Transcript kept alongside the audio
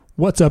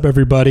What's up,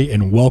 everybody,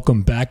 and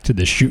welcome back to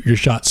the Shoot Your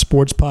Shot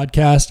Sports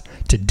Podcast.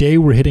 Today,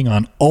 we're hitting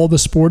on all the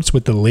sports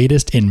with the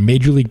latest in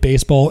Major League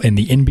Baseball and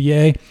the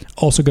NBA.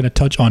 Also going to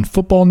touch on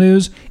football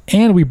news,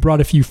 and we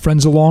brought a few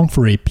friends along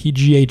for a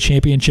PGA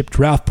Championship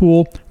draft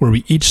pool where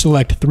we each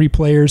select 3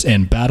 players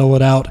and battle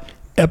it out.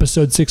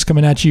 Episode 6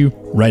 coming at you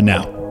right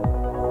now.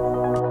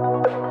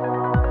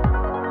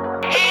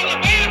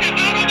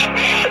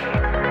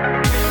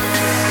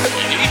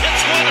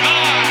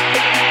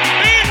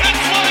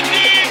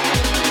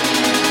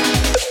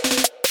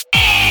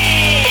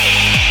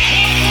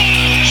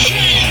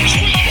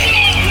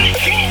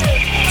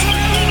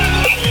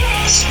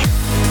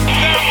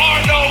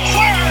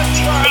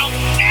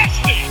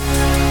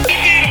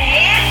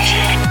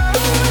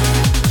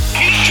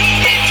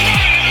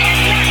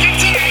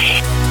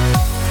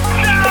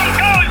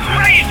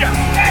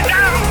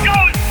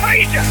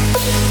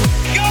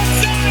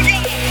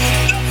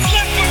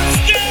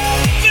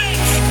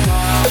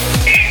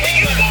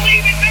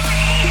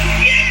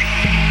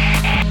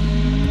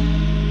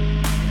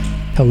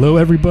 Hello,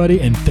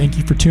 everybody, and thank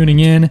you for tuning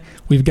in.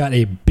 We've got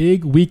a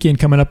big weekend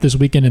coming up this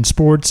weekend in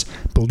sports.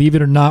 Believe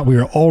it or not, we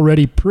are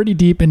already pretty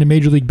deep into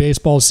Major League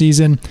Baseball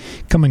season,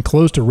 coming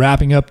close to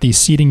wrapping up these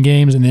seeding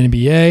games in the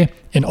NBA,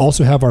 and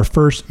also have our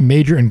first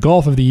major in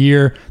golf of the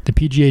year, the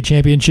PGA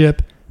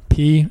Championship.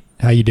 P,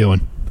 how you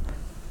doing?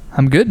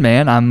 I'm good,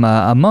 man. I'm,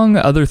 among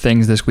other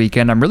things this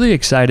weekend, I'm really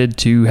excited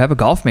to have a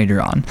golf major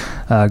on.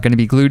 Going to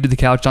be glued to the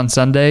couch on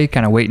Sunday,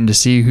 kind of waiting to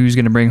see who's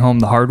going to bring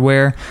home the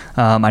hardware.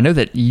 I know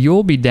that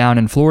you'll be down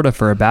in Florida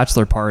for a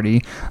bachelor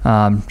party.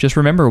 Just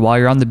remember, while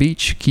you're on the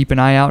beach, keep an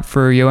eye out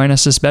for Yoenis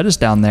Cespedes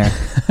down there.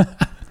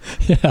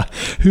 Yeah,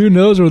 who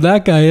knows where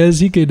that guy is?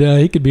 He could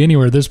be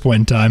anywhere at this point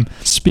in time.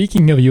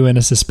 Speaking of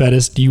Yoenis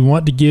Cespedes, do you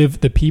want to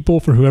give the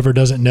people, for whoever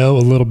doesn't know, a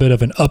little bit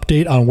of an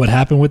update on what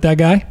happened with that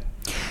guy?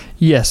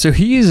 Yeah, so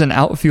he's an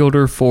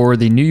outfielder for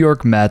the New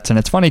York Mets, and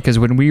it's funny because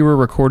when we were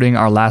recording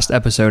our last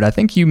episode, I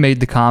think you made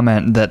the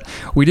comment that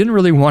we didn't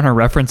really want to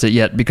reference it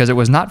yet because it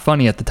was not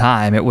funny at the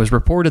time. It was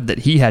reported that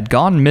he had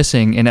gone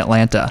missing in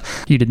Atlanta.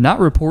 He did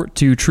not report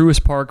to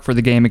Truist Park for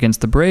the game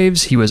against the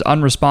Braves. He was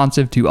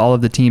unresponsive to all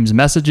of the team's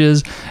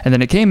messages, and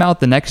then it came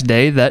out the next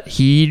day that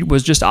he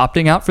was just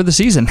opting out for the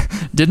season.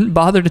 Didn't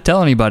bother to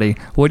tell anybody.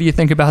 What do you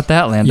think about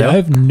that, Lando? Yeah, I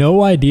have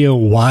no idea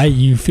why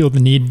you feel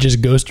the need to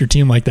just ghost your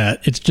team like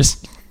that. It's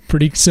just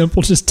pretty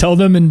simple. Just tell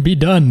them and be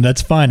done.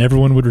 That's fine.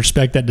 Everyone would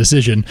respect that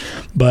decision.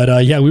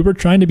 But yeah, we were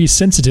trying to be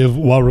sensitive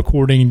while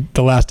recording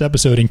the last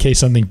episode in case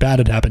something bad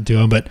had happened to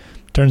him. But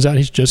turns out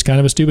he's just kind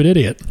of a stupid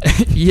idiot.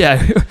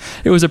 Yeah,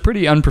 it was a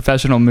pretty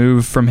unprofessional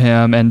move from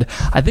him. And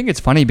I think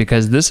it's funny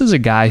because this is a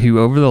guy who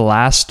over the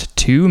last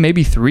 2,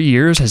 maybe 3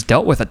 years has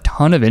dealt with a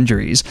ton of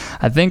injuries.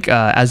 I think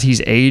as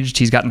he's aged,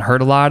 he's gotten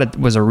hurt a lot. It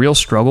was a real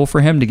struggle for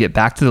him to get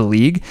back to the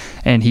league.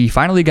 And he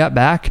finally got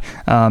back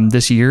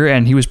this year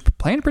and he was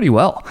playing pretty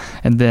well.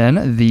 And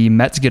then the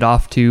Mets get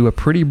off to a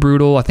pretty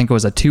brutal, I think it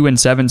was a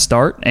 2-7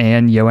 start.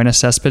 And Yoenis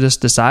Cespedes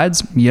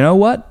decides, you know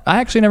what? I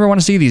actually never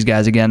want to see these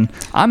guys again.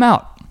 I'm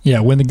out.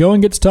 Yeah, when the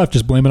going gets tough,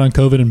 just blame it on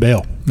COVID and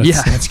bail.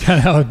 That's kind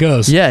of how it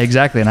goes. Yeah,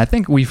 exactly. And I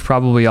think we've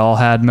probably all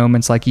had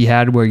moments like he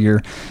had where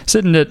you're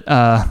sitting at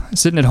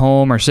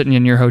home or sitting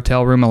in your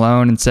hotel room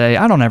alone and say,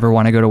 I don't ever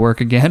want to go to work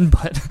again,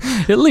 but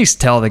at least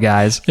tell the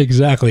guys.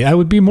 Exactly. I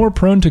would be more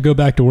prone to go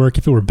back to work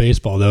if it were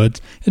baseball, though. It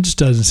just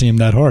doesn't seem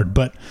that hard.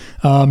 But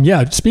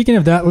yeah, speaking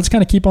of that, let's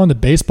kind of keep on the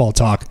baseball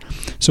talk.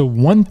 So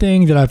one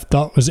thing that I've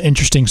thought was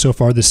interesting so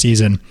far this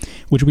season,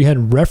 which we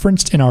had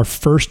referenced in our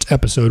first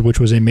episode, which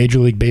was a Major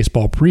League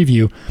Baseball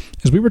preview,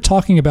 is we were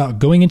talking about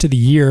going into the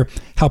year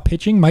how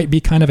pitching might be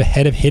kind of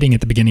ahead of hitting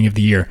at the beginning of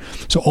the year.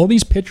 So all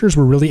these pitchers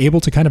were really able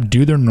to kind of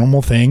do their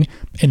normal thing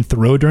and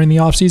throw during the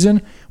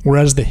offseason,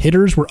 whereas the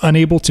hitters were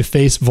unable to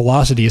face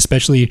velocity,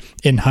 especially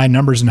in high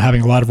numbers and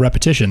having a lot of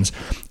repetitions.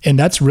 And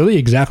that's really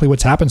exactly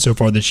what's happened so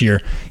far this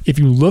year. If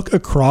you look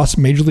across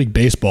Major League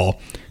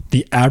Baseball,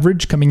 the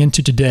average coming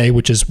into today,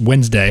 which is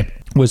Wednesday,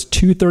 was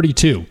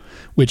 232.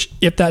 Which,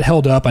 if that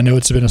held up, I know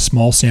it's been a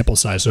small sample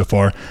size so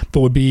far,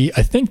 but would be,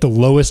 I think, the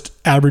lowest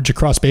average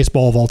across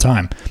baseball of all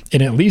time,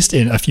 and at least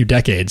in a few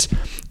decades.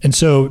 And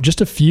so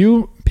just a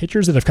few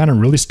pitchers that have kind of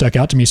really stuck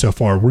out to me so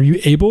far. Were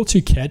you able to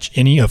catch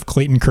any of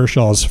Clayton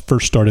Kershaw's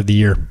first start of the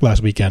year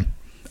last weekend?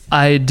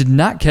 I did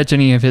not catch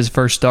any of his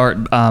first start.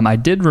 I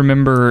did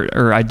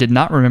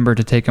not remember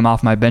to take him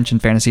off my bench in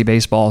fantasy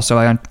baseball, so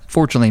I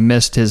unfortunately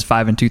missed his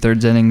 5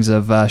 2/3 innings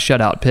of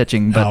shutout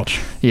pitching. But ouch.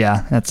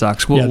 Yeah, that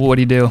sucks. What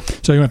do you do?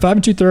 So he went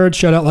 5 2/3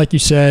 shutout, like you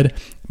said.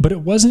 But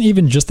it wasn't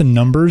even just the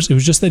numbers. It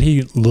was just that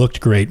he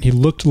looked great. He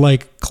looked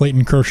like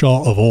Clayton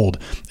Kershaw of old.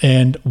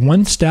 And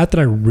one stat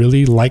that I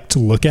really like to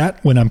look at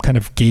when I'm kind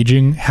of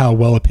gauging how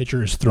well a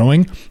pitcher is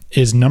throwing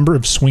is number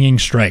of swinging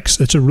strikes.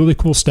 It's a really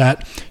cool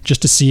stat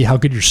just to see how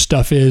good your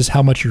stuff is,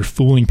 how much you're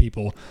fooling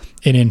people.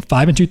 And in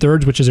 5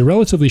 2/3, which is a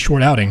relatively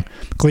short outing,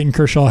 Clayton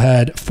Kershaw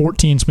had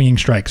 14 swinging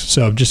strikes.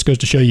 So it just goes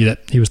to show you that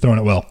he was throwing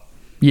it well.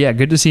 Yeah,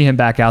 good to see him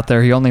back out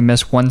there. He only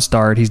missed one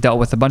start. He's dealt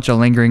with a bunch of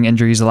lingering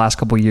injuries the last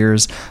couple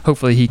years.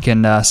 Hopefully he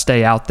can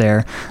stay out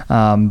there.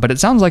 But it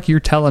sounds like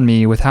you're telling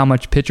me with how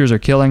much pitchers are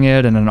killing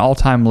it and an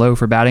all-time low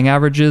for batting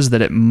averages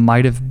that it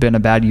might have been a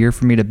bad year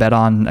for me to bet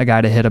on a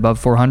guy to hit above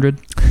 400.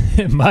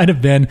 It might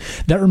have been.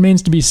 That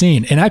remains to be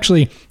seen. And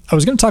actually, I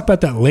was going to talk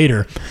about that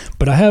later,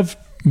 but I have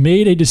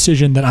made a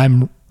decision that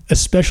I'm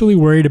especially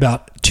worried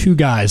about two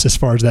guys as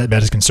far as that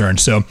bet is concerned.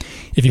 So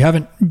if you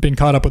haven't been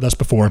caught up with us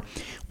before,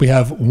 we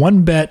have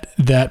one bet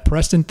that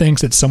Preston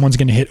thinks that someone's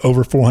going to hit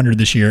over 400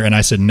 this year, and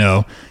I said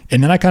no.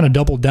 And then I kind of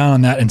doubled down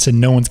on that and said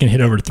no one's going to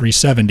hit over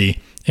 370,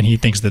 and he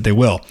thinks that they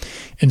will.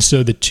 And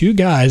so the two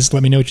guys,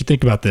 let me know what you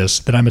think about this,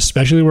 that I'm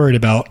especially worried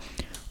about.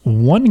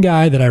 One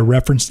guy that I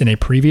referenced in a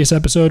previous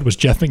episode was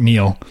Jeff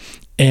McNeil.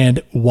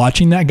 And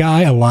watching that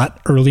guy a lot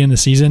early in the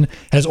season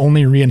has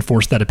only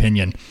reinforced that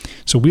opinion.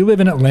 So we live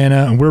in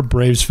Atlanta and we're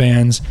Braves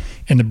fans,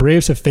 and the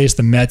Braves have faced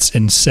the Mets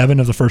in 7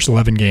 of the first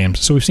 11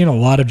 games. So we've seen a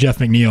lot of Jeff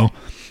McNeil.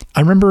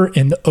 I remember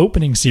in the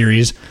opening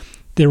series,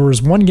 there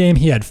was one game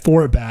he had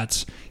 4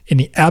 at-bats, and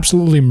he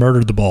absolutely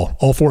murdered the ball,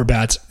 all 4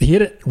 at-bats. He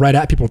hit it right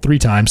at people 3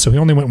 times, so he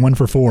only went 1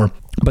 for 4.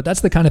 But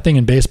that's the kind of thing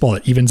in baseball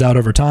that evens out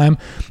over time.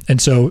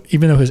 And so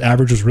even though his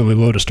average was really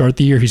low to start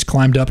the year, he's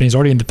climbed up and he's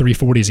already into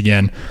 340s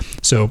again.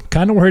 So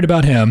kind of worried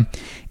about him.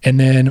 And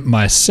then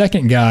my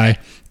second guy,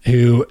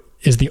 who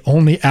is the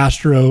only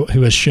Astro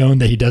who has shown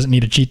that he doesn't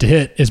need a cheat to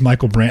hit, is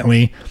Michael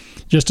Brantley.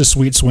 Just a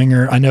sweet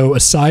swinger. I know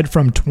aside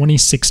from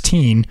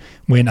 2016,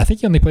 when I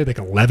think he only played like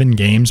 11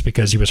 games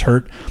because he was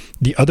hurt,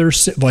 the other,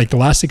 like the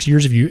last 6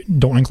 years, if you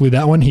don't include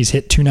that one, he's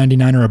hit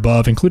 299 or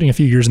above, including a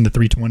few years in the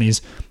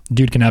 320s.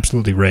 Dude can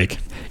absolutely rake.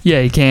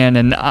 Yeah, he can.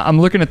 And I'm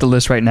looking at the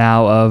list right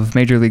now of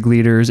major league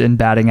leaders in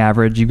batting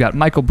average. You've got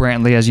Michael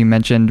Brantley, as you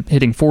mentioned,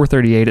 hitting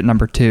 438 at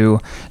number 2.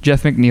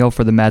 Jeff McNeil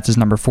for the Mets is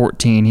number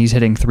 14. He's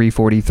hitting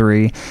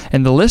 343.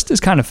 And the list is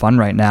kind of fun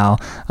right now.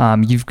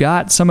 You've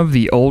got some of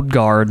the old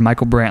guard,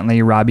 Michael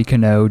Brantley, Robbie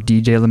Cano,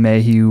 DJ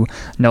LeMahieu,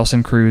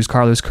 Nelson Cruz,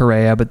 Carlos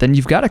Correa, but then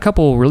you've got a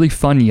couple really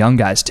fun young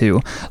guys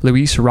too.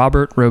 Luis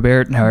Robert,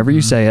 however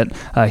you say it,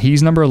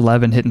 he's number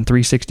 11, hitting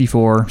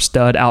 364,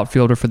 stud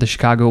outfielder for the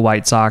Chicago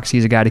White Sox.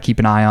 He's a guy to keep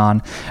an eye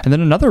on. And then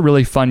another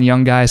really fun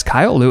young guy is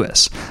Kyle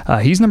Lewis.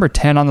 He's number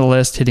 10 on the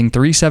list, hitting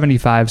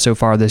 375 so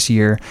far this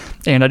year.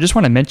 And I just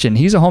want to mention,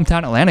 he's a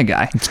hometown Atlanta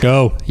guy. Let's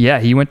go.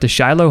 Yeah, he went to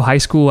Shiloh High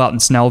School out in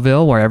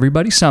Snellville, where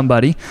everybody's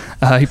somebody.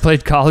 He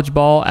played college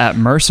ball at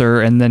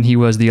Mercer, and then he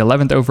was the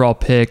 11th overall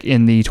pick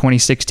in the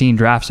 2016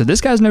 draft. So this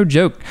guy's no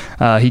joke.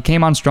 He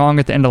came on strong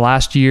at the end of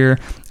last year.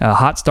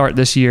 Hot start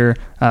this year.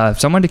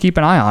 Someone to keep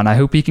an eye on. I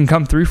hope he can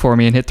come through for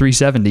me and hit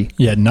 370.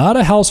 Yeah, not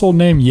a household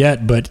name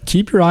yet, but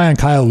keep your eye on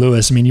Kyle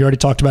Lewis. I mean, you already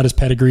talked about his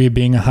pedigree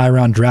being a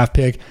high-round draft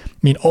pick. I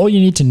mean, all you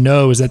need to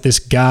know is that this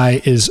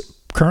guy is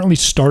currently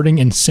starting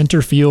in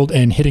center field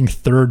and hitting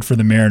third for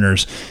the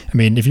Mariners. I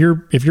mean, if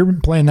you're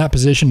playing that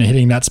position and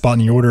hitting that spot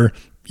in the order,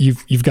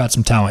 you've got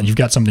some talent. You've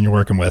got something you're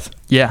working with.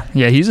 Yeah,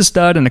 he's a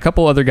stud, and a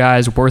couple other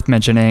guys worth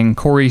mentioning.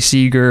 Corey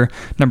Seager,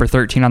 number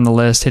 13 on the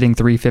list, hitting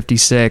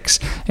 356,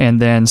 and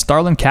then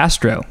Starlin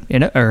Castro,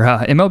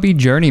 MLB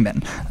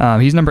journeyman.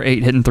 He's number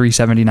 8, hitting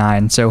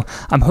 379. So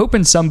I'm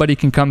hoping somebody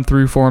can come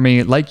through for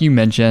me. Like you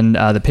mentioned,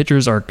 the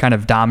pitchers are kind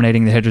of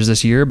dominating the hitters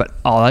this year, but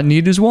all I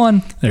need is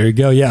one. There you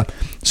go, yeah.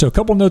 So a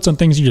couple notes on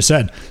things you just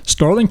said.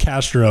 Starlin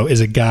Castro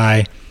is a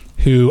guy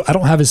who, I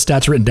don't have his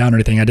stats written down or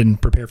anything. I didn't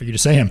prepare for you to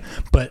say him,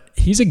 but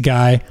he's a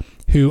guy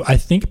who I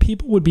think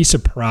people would be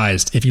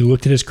surprised if you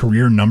looked at his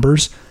career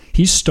numbers.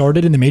 He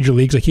started in the major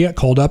leagues, like he got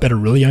called up at a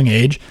really young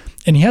age,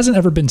 and he hasn't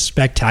ever been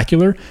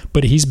spectacular,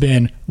 but he's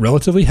been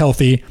relatively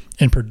healthy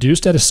and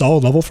produced at a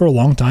solid level for a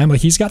long time.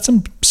 Like he's got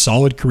some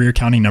solid career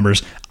counting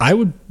numbers. I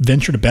would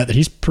venture to bet that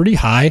he's pretty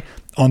high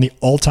on the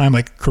all-time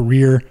like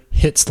career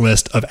hits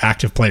list of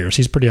active players.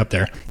 He's pretty up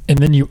there. And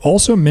then you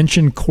also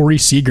mentioned Corey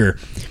Seager.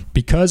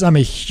 Because I'm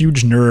a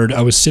huge nerd,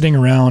 I was sitting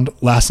around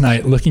last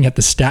night looking at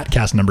the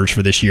StatCast numbers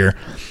for this year,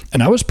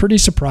 and I was pretty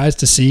surprised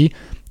to see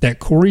that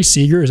Corey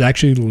Seager is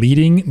actually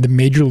leading the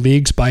major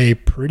leagues by a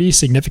pretty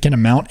significant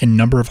amount in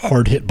number of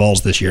hard hit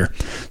balls this year.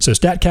 So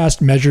StatCast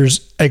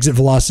measures exit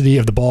velocity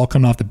of the ball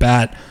coming off the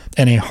bat,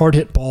 and a hard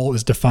hit ball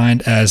is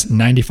defined as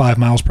 95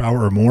 miles per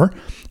hour or more.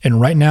 And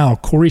right now,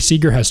 Corey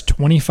Seager has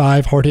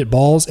 25 hard hit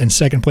balls and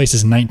second place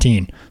is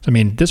 19. So, I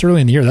mean, this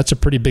early in the year, that's a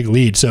pretty big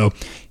lead. So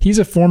he's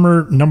a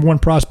former number 1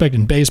 prospect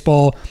in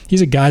baseball. He's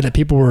a guy that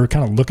people were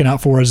kind of looking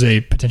out for as a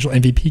potential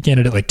MVP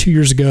candidate like 2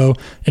 years ago.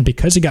 And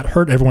because he got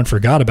hurt, everyone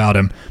forgot about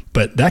him.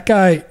 But that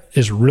guy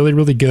is really,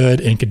 really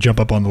good and could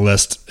jump up on the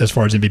list as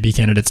far as MVP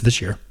candidates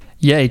this year.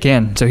 Yeah, he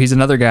can. So he's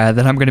another guy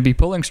that I'm going to be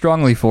pulling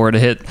strongly for to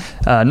hit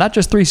not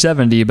just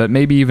 370, but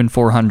maybe even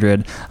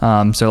 400.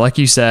 So like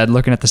you said,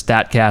 looking at the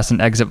StatCast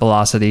and exit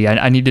velocity,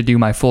 I need to do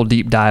my full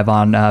deep dive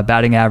on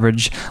batting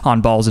average on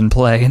balls in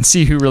play and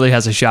see who really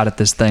has a shot at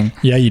this thing.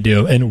 Yeah, you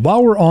do. And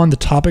while we're on the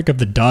topic of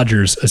the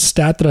Dodgers, a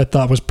stat that I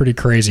thought was pretty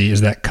crazy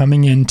is that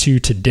coming into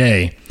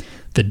today,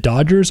 the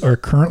Dodgers are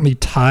currently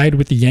tied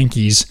with the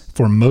Yankees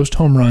for most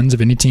home runs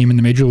of any team in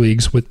the major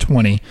leagues with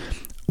 20.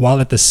 while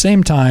at the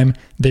same time,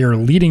 they are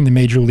leading the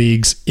major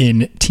leagues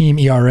in team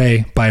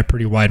ERA by a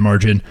pretty wide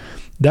margin.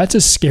 That's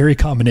a scary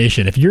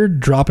combination. If you're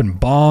dropping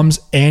bombs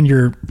and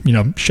you're,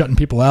 shutting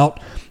people out,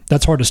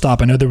 that's hard to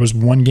stop. I know there was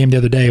one game the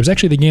other day. It was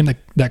actually the game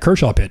that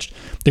Kershaw pitched.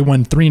 They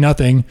won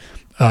 3-0.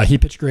 He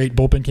pitched great.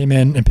 Bullpen came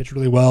in and pitched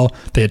really well.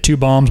 They had 2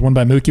 bombs, one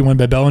by Mookie, one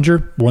by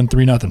Bellinger, won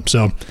 3-0.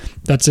 So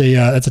that's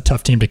a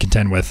tough team to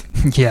contend with.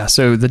 Yeah,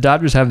 so the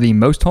Dodgers have the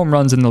most home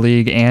runs in the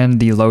league and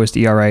the lowest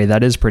ERA.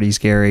 That is pretty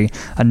scary.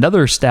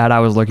 Another stat I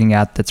was looking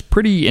at that's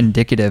pretty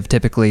indicative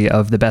typically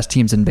of the best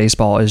teams in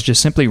baseball is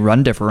just simply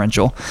run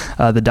differential.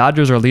 The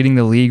Dodgers are leading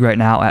the league right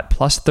now at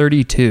plus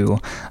 32.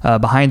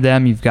 Behind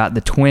them, you've got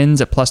the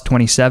Twins at plus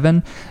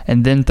 27.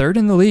 And then third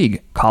in the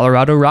league,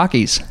 Colorado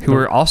Rockies, who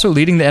are also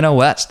leading the NL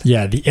West.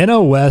 Yeah, the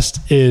NL West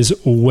is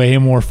way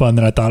more fun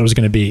than I thought it was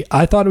going to be.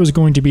 I thought it was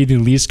going to be the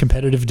least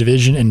competitive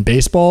division in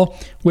baseball,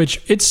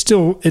 which it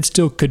still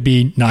could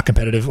be not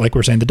competitive. Like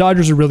we're saying, the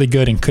Dodgers are really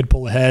good and could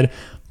pull ahead,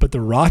 but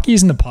the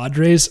Rockies and the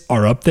Padres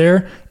are up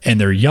there,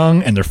 and they're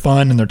young and they're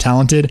fun and they're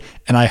talented,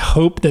 and I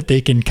hope that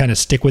they can kind of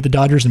stick with the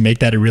Dodgers and make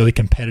that a really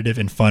competitive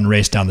and fun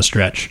race down the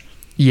stretch.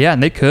 Yeah,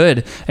 and they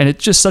could. And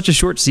it's just such a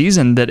short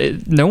season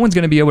that no one's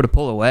going to be able to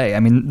pull away.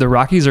 I mean, the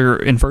Rockies are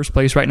in first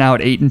place right now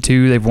at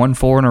 8-2. They've won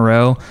 4 in a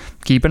row.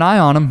 Keep an eye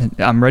on them.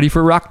 I'm ready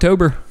for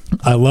Rocktober.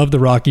 I love the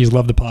Rockies,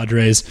 love the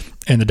Padres,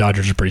 and the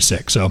Dodgers are pretty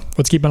sick. So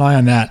let's keep an eye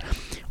on that.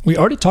 We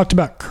already talked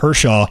about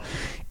Kershaw,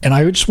 and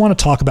I just want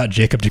to talk about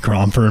Jacob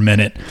deGrom for a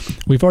minute.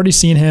 We've already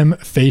seen him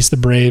face the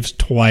Braves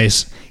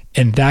twice,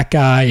 and that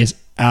guy is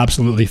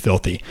absolutely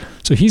filthy.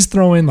 So he's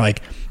throwing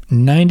like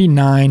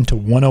 99 to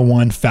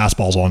 101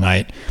 fastballs all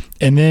night,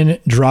 and then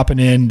dropping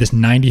in this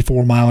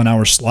 94 mile an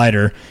hour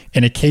slider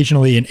and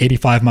occasionally an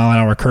 85 mile an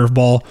hour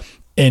curveball.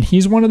 And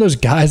he's one of those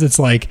guys that's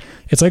like,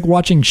 it's like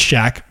watching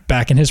Shaq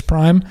back in his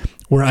prime,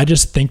 where I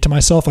just think to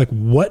myself, like,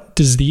 what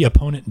does the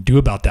opponent do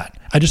about that?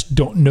 I just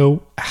don't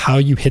know how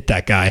you hit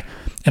that guy.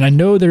 And I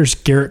know there's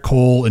Garrett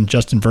Cole and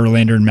Justin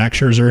Verlander and Max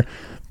Scherzer,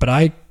 but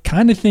I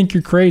kind of think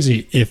you're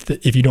crazy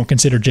if you don't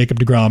consider Jacob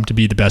deGrom to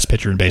be the best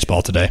pitcher in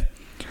baseball today.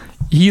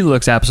 He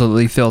looks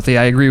absolutely filthy.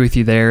 I agree with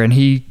you there, and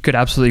he could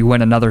absolutely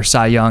win another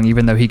Cy Young,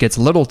 even though he gets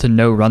little to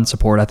no run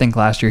support. I think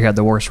last year he had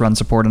the worst run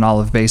support in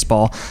all of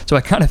baseball, so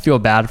I kind of feel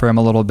bad for him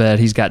a little bit.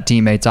 He's got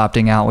teammates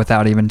opting out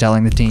without even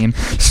telling the team.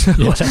 So,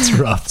 yeah, that's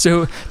rough.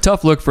 So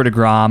tough look for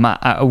deGrom.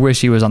 I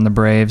wish he was on the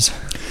Braves.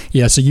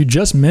 Yeah, so you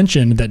just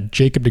mentioned that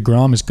Jacob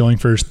deGrom is going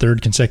for his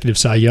 3rd consecutive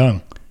Cy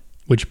Young,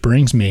 which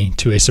brings me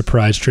to a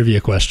surprise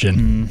trivia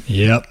question.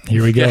 Yep,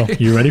 here we go.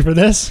 You ready for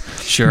this?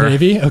 Sure.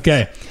 Maybe?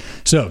 Okay.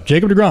 So,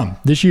 Jacob deGrom,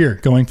 this year,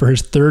 going for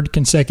his 3rd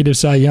consecutive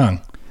Cy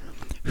Young.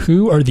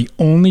 Who are the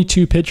only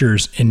 2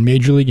 pitchers in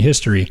Major League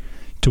history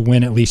to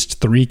win at least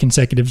 3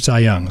 consecutive Cy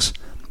Youngs?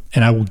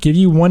 And I will give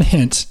you one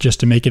hint just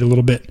to make it a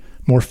little bit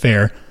more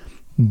fair.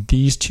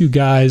 These 2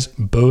 guys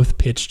both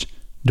pitched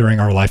during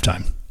our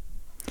lifetime.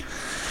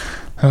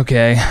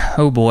 Okay.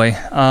 Oh, boy.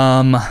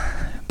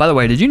 By the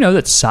way, did you know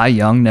that Cy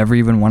Young never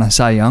even won a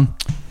Cy Young?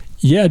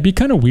 Yeah, it'd be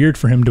kind of weird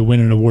for him to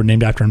win an award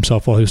named after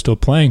himself while he was still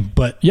playing.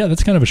 But yeah,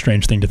 that's kind of a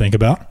strange thing to think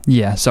about.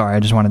 Yeah, sorry. I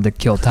just wanted to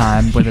kill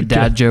time with a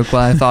dad joke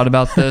while I thought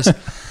about this.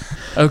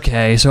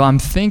 Okay, so I'm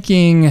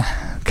thinking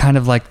kind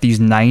of like these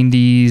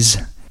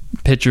 90s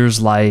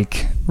pitchers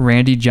like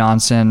Randy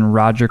Johnson,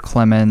 Roger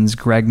Clemens,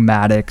 Greg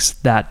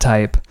Maddux, that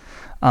type.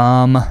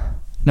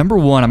 Number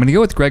 1, I'm going to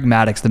go with Greg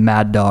Maddux, the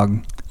Mad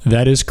Dog.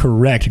 That is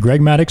correct. Greg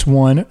Maddux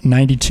won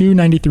 92,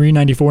 93,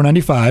 94,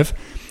 95.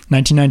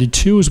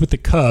 1992 was with the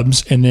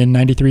Cubs, and then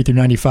 93 through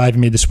 95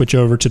 he made the switch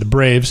over to the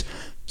Braves.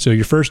 So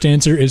your first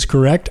answer is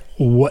correct.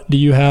 What do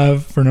you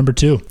have for number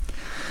 2?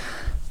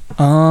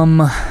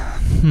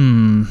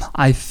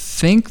 I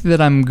think that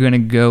I'm going to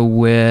go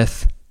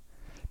with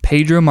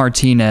Pedro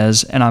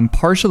Martinez, and I'm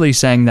partially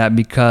saying that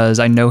because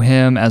I know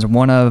him as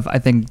one of, I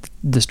think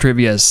this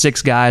trivia is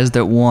 6 guys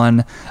that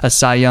won a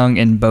Cy Young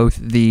in both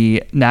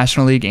the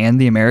National League and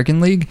the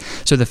American League.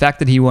 So the fact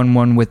that he won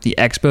one with the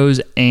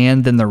Expos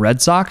and then the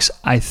Red Sox,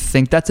 I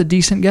think that's a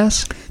decent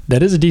guess.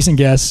 That is a decent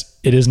guess.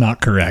 It is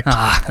not correct.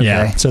 Okay.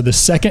 Yeah. So the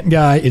second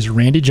guy is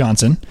Randy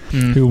Johnson,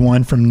 who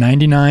won from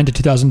 99 to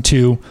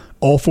 2002,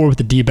 all 4 with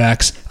the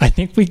D-backs. I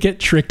think we get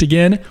tricked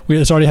again.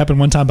 This already happened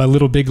one time by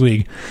Little Big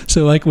League.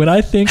 So like when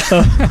I think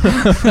of...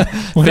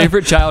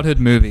 Favorite childhood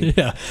movie.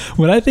 Yeah.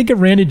 When I think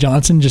of Randy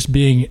Johnson just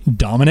being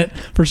dominant,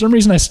 for some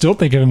reason I still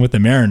think of him with the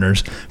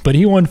Mariners, but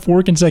he won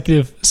 4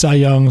 consecutive Cy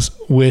Youngs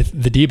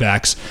with the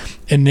D-backs.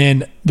 And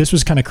then this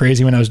was kind of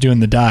crazy when I was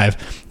doing the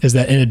dive, is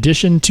that in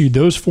addition to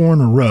those 4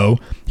 in a row,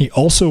 he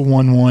also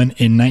won one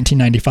in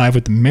 1995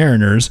 with the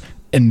Mariners,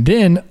 and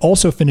then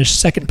also finished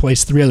second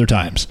place 3 other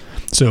times.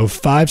 So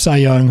 5 Cy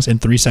Youngs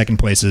and 3 second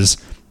places.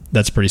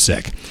 That's pretty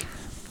sick.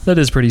 That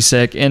is pretty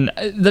sick. And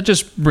that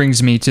just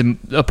brings me to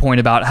a point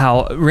about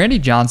how Randy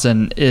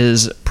Johnson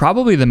is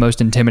probably the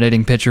most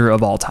intimidating pitcher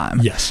of all time.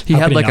 Yes. He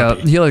had like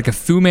a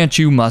Fu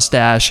Manchu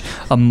mustache,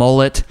 a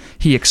mullet.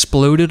 He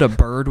exploded a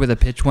bird with a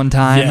pitch one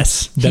time.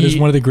 Yes. That is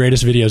one of the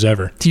greatest videos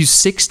ever. He's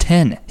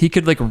 6'10". He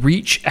could like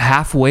reach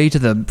halfway to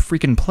the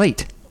freaking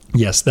plate.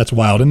 Yes, that's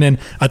wild. And then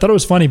I thought it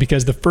was funny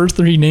because the first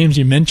three names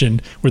you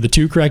mentioned were the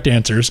two correct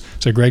answers.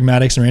 So Greg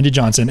Maddux and Randy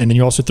Johnson. And then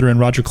you also threw in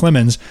Roger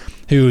Clemens,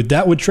 who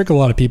that would trick a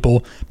lot of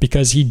people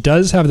because he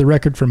does have the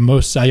record for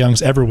most Cy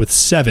Youngs ever with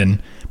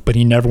 7, but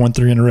he never won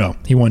 3 in a row.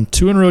 He won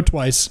 2 in a row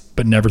twice,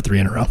 but never 3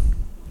 in a row.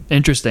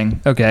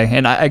 Interesting. Okay.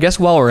 And I guess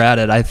while we're at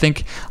it, I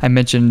think I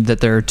mentioned that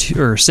there are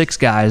 2 or 6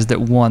 guys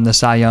that won the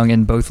Cy Young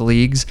in both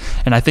leagues.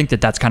 And I think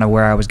that that's kind of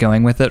where I was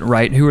going with it,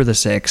 right? Who are the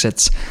 6?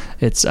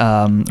 It's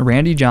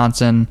Randy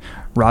Johnson,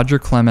 Roger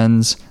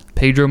Clemens,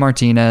 Pedro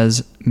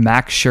Martinez,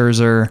 Max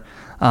Scherzer.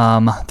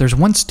 There's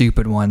one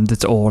stupid one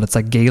that's old. It's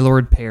like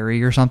Gaylord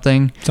Perry or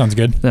something. Sounds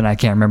good. Then I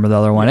can't remember the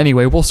other one.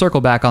 Anyway, we'll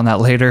circle back on that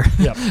later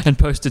and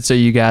post it so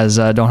you guys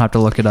don't have to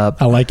look it up.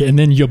 I like it. And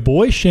then your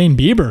boy Shane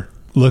Bieber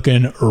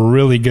looking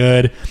really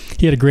good.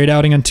 He had a great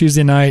outing on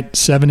Tuesday night,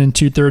 7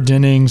 2/3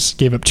 innings,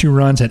 gave up 2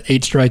 runs, had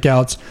 8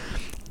 strikeouts.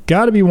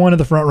 Got to be one of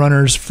the front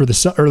runners for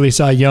the early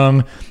Cy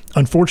Young.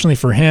 Unfortunately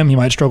for him, he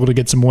might struggle to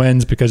get some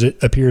wins because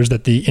it appears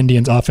that the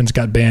Indians offense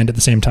got banned at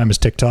the same time as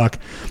TikTok.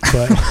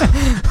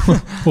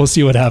 But we'll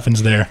see what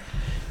happens there.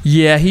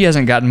 Yeah, he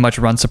hasn't gotten much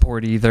run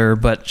support either,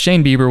 but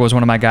Shane Bieber was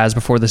one of my guys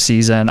before the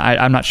season.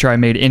 I'm not sure I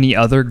made any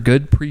other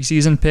good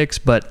preseason picks,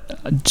 but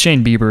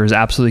Shane Bieber is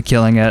absolutely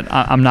killing it.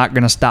 I'm not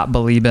going to stop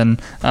believing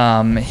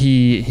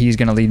he's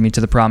going to lead me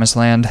to the promised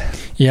land.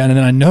 Yeah, and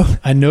then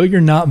I know you're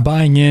not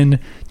buying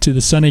in to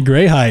the Sonny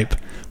Gray hype,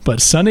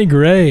 but Sonny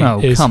Gray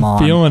is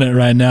feeling it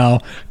right now.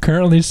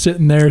 Currently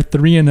sitting there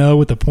 3-0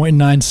 with a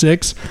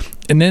 .96.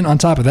 And then on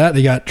top of that,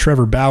 they got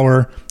Trevor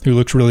Bauer, who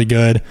looks really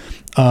good.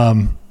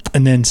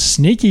 And then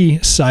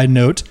sneaky side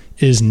note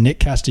is Nick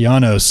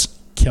Castellanos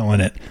killing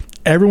it.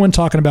 Everyone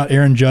talking about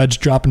Aaron Judge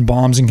dropping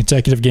bombs in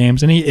consecutive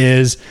games, and he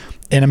is.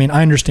 And I mean,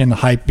 I understand the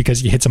hype because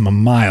he hits him a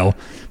mile.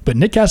 But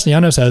Nick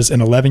Castellanos has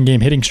an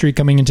 11-game hitting streak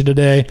coming into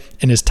today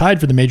and is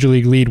tied for the Major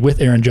League lead with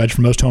Aaron Judge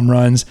for most home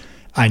runs.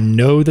 I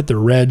know that the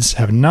Reds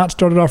have not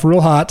started off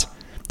real hot.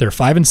 They're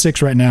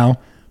 5-6 right now.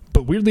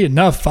 But weirdly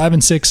enough,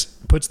 5-6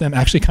 puts them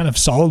actually kind of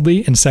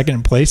solidly in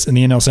second place in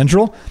the NL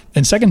Central.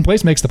 And second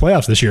place makes the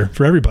playoffs this year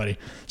for everybody.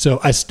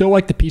 So I still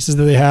like the pieces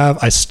that they have.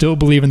 I still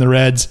believe in the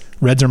Reds.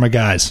 Reds are my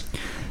guys.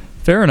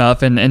 Fair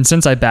enough, and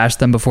since I bashed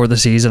them before the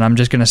season, I'm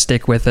just going to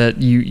stick with it.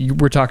 You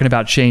were talking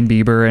about Shane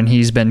Bieber, and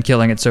he's been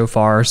killing it so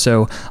far,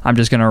 so I'm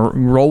just going to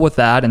roll with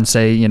that and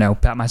say,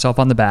 pat myself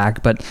on the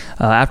back. But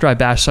after I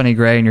bashed Sonny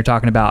Gray, and you're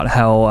talking about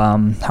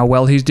how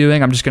well he's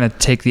doing, I'm just going to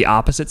take the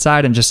opposite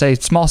side and just say,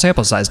 small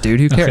sample size,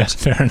 dude. Who cares?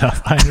 Okay, fair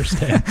enough. I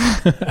understand.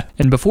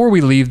 And before we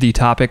leave the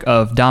topic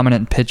of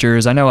dominant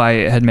pitchers, I know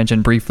I had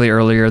mentioned briefly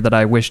earlier that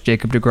I wish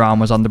Jacob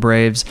deGrom was on the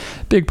Braves.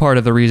 Big part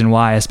of the reason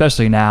why,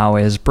 especially now,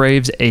 is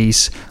Braves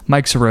ace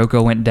Mike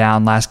Soroka went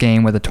down last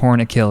game with a torn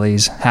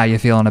Achilles. How you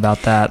feeling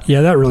about that? Yeah,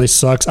 that really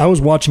sucks. I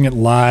was watching it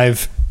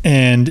live,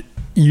 and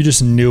you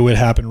just knew it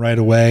happened right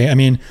away. I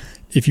mean,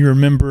 if you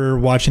remember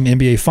watching the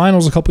NBA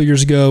Finals a couple of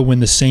years ago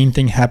when the same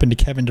thing happened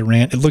to Kevin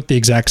Durant, it looked the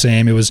exact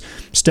same. It was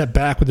step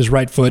back with his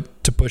right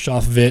foot to push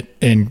off of it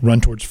and run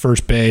towards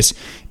first base,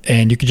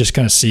 and you could just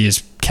kind of see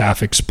his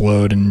calf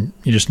explode, and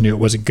you just knew it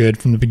wasn't good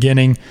from the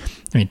beginning.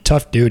 I mean,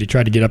 tough dude. He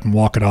tried to get up and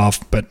walk it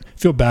off, but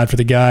feel bad for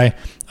the guy.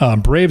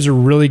 Braves are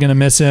really going to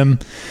miss him,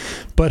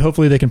 but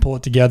hopefully they can pull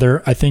it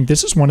together. I think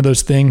this is one of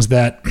those things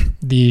that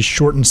the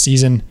shortened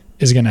season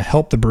is going to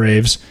help the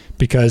Braves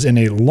because in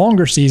a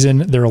longer season,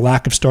 their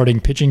lack of starting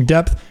pitching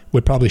depth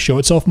would probably show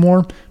itself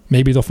more.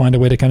 Maybe they'll find a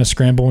way to kind of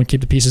scramble and keep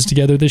the pieces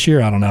together this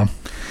year. I don't know.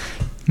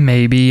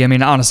 Maybe. I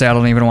mean, honestly, I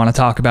don't even want to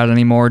talk about it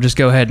anymore. Just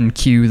go ahead and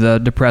cue the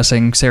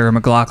depressing Sarah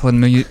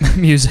McLachlan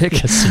music.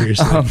 Yeah,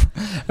 seriously.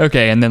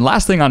 Okay, and then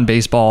last thing on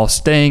baseball,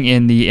 staying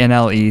in the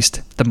NL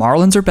East, the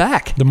Marlins are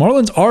back. The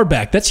Marlins are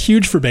back. That's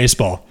huge for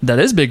baseball. That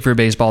is big for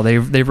baseball.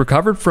 They've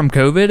recovered from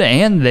COVID,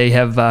 and they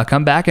have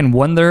come back and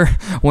won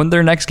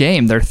their next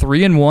game. They're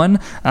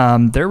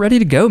 3-1. They're ready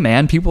to go,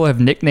 man. People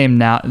have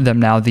nicknamed them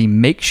now the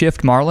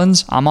makeshift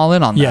Marlins. I'm all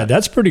in on that. Yeah,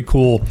 that's pretty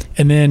cool.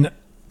 And then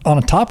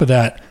on top of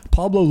that,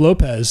 Pablo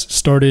Lopez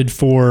started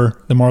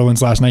for the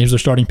Marlins last night. He was their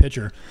starting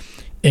pitcher.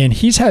 And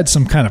he's had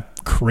some kind of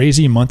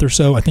crazy month or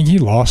so. I think he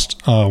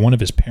lost one of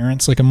his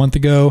parents like a month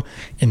ago.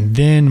 And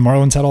then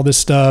Marlins had all this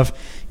stuff,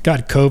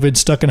 got COVID,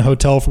 stuck in a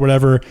hotel for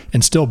whatever,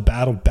 and still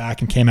battled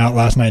back and came out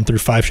last night and threw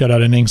 5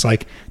 shutout innings.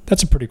 Like,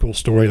 that's a pretty cool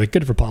story. Like,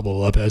 good for Pablo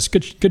Lopez.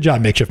 Good job,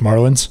 makeshift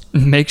Marlins.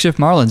 Makeshift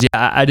Marlins. Yeah,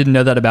 I didn't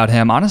know that about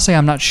him. Honestly,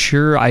 I'm not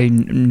sure I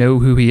know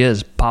who he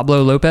is.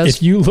 Pablo Lopez?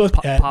 If you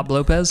look at Pablo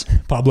Lopez?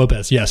 Pablo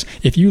Lopez, yes.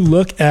 If you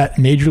look at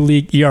Major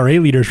League ERA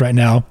leaders right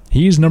now,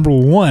 he's number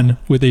 1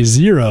 with a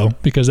 0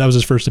 because that was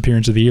his first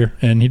appearance of the year,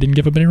 and he didn't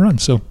give up any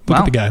runs. So look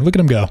at the guy. Look at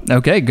him go.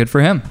 Okay, good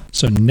for him.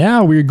 So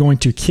now we're going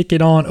to kick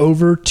it on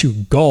over to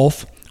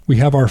golf. We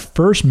have our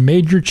first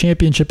major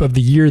championship of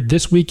the year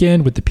this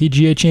weekend with the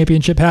PGA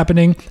Championship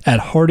happening at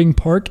Harding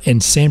Park in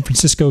San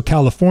Francisco,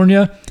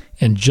 California.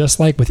 And just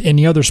like with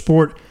any other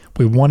sport,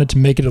 we wanted to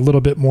make it a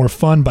little bit more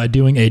fun by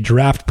doing a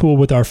draft pool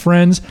with our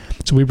friends.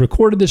 So we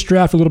recorded this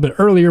draft a little bit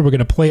earlier. We're going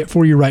to play it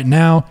for you right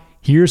now.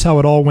 Here's how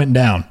it all went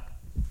down.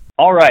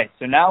 All right,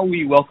 so now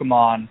we welcome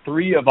on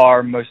three of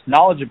our most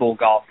knowledgeable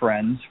golf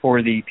friends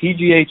for the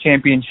PGA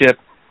Championship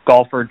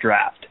Golfer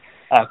Draft.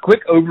 A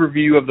quick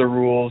overview of the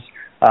rules.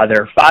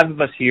 There are 5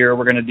 of us here.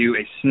 We're going to do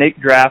a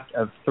snake draft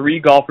of 3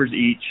 golfers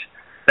each.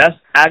 Best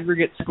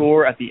aggregate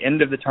score at the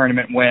end of the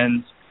tournament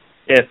wins.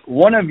 If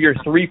one of your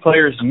 3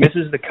 players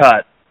misses the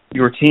cut,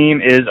 your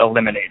team is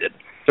eliminated.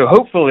 So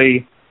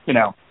hopefully,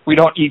 we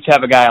don't each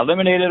have a guy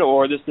eliminated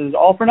or this is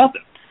all for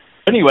nothing.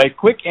 Anyway,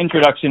 quick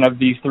introduction of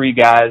these 3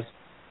 guys.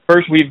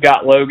 First, we've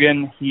got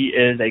Logan. He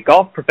is a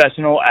golf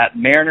professional at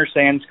Mariner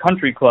Sands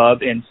Country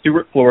Club in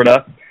Stuart,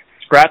 Florida.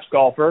 Scratch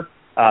golfer,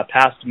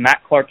 past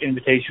Matt Clark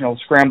Invitational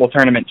Scramble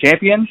Tournament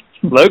champion.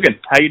 Logan,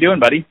 how you doing,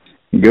 buddy?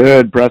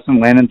 Good.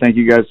 Preston, Landon, thank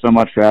you guys so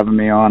much for having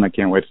me on. I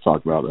can't wait to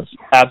talk about this.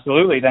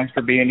 Absolutely. Thanks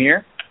for being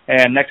here.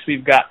 And next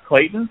we've got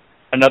Clayton,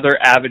 another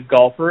avid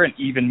golfer and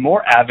even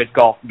more avid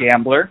golf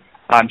gambler.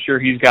 I'm sure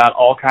he's got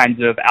all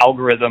kinds of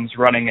algorithms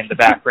running in the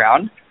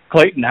background.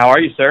 Clayton, how are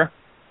you, sir?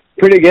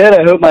 Pretty good.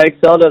 I hope my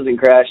Excel doesn't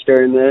crash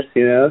during this,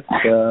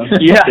 So,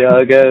 yeah. See how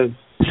it goes.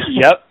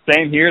 Yep,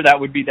 same here. That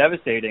would be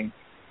devastating.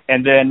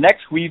 And then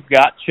next we've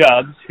got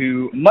Chubbs,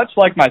 who, much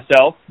like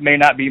myself, may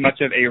not be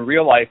much of a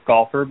real-life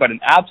golfer, but an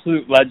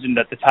absolute legend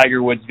at the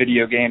Tiger Woods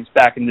video games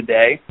back in the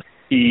day.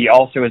 He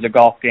also is a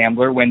golf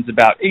gambler, wins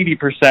about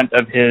 80%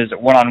 of his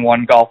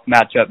one-on-one golf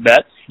matchup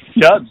bets.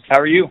 Chubbs, how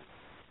are you?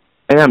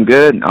 Hey, I'm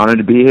good. Honored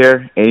to be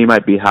here. 80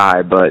 might be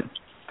high, but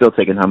still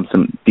taking home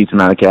some decent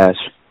amount of cash.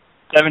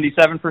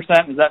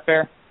 77%, is that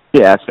fair?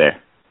 Yeah, that's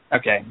fair.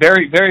 Okay,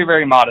 very, very,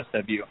 very modest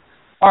of you.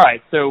 All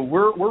right, so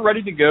we're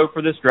ready to go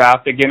for this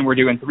draft. Again, we're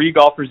doing 3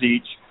 golfers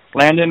each.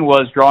 Landon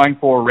was drawing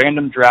for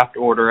random draft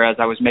order as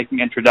I was making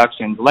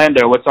introductions.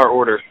 Lando, what's our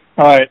order?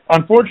 All right.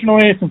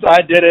 Unfortunately, since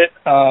I did it,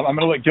 I'm going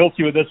to look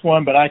guilty with this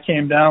one, but I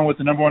came down with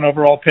the number 1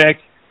 overall pick.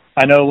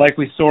 I know,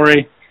 likely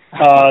story.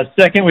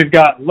 Second, we've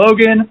got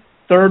Logan.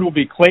 Third will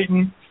be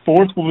Clayton.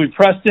 Fourth will be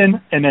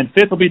Preston. And then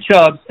fifth will be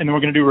Chubbs. And then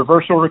we're going to do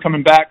reverse order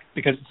coming back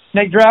because it's a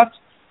snake draft.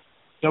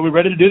 So we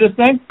ready to do this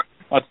thing?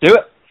 Let's do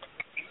it.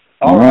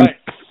 All right.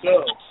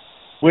 So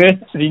with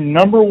the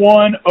number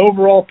 1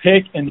 overall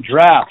pick in the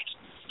draft,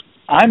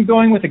 I'm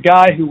going with a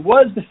guy who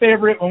was the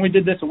favorite when we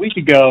did this a week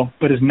ago,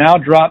 but is now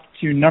dropped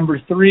to number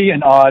 3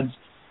 in odds,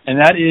 and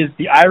that is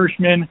the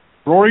Irishman,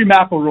 Rory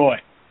McIlroy.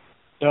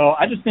 So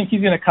I just think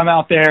he's going to come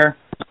out there,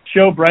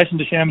 show Bryson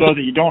DeChambeau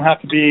that you don't have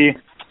to be,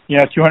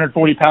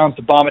 240 pounds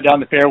to bomb it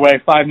down the fairway.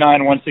 5'9",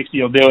 160,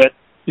 he'll do it.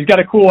 He's got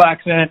a cool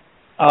accent.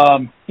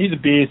 He's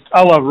a beast.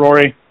 I love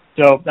Rory.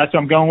 So that's what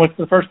I'm going with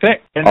for the first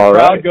pick. And the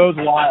crowd goes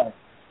wild.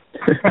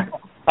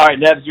 All right,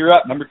 Nebs, you're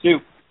up, number 2.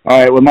 All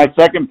right, with my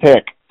second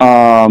pick,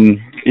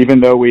 even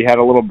though we had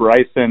a little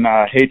Bryson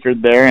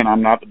hatred there, and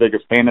I'm not the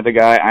biggest fan of the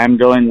guy, I'm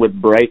going with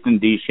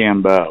Bryson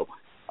DeChambeau.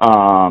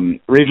 The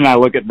reason I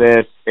look at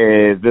this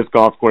is this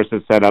golf course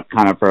is set up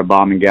kind of for a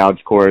bomb and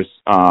gouge course.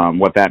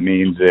 What that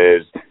means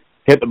is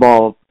hit the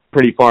ball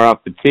pretty far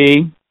off the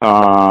tee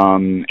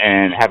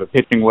and have a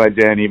pitching wedge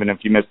in, even if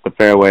you miss the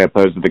fairway,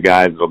 opposed to the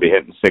guys that'll be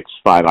hitting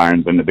 6-5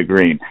 irons into the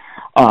green.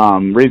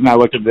 Reason I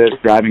looked at this,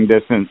 driving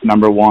distance,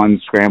 number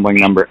 1, scrambling,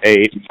 number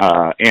 8,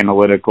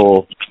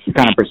 analytical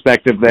kind of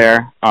perspective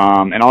there.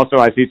 And also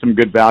I see some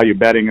good value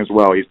betting as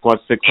well. He's plus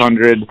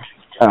 1,600,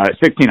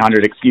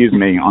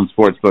 on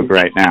Sportsbook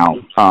right now.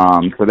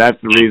 So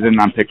that's the reason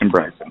I'm picking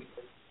Bryson.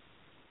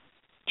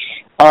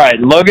 All right,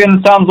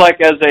 Logan, sounds like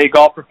as a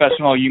golf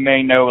professional, you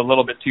may know a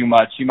little bit too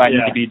much. You might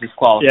need to be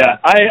disqualified. Yeah,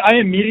 I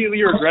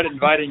immediately regret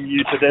inviting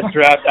you to this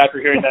draft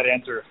after hearing that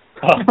answer.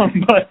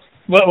 But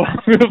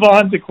let's move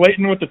on to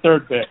Clayton with the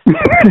third pick.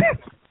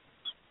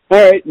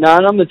 All right,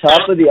 not on the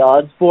top of the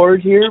odds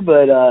board here,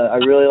 but I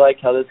really like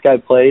how this guy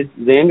plays.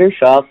 Xander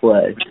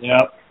Schauffele. Yeah.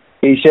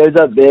 He shows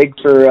up big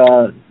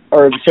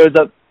shows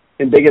up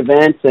in big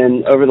events,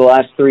 and over the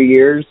last 3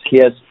 years, he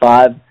has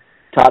 5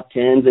 top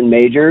 10s in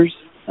majors.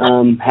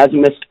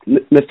 Hasn't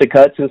missed a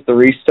cut since the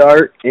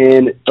restart,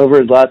 and over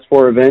his last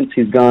 4 events,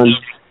 he's gone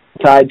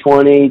tied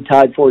 20,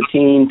 tied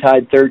 14,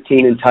 tied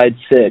 13, and tied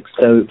 6.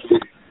 So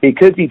he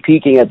could be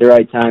peaking at the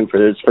right time for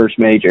his first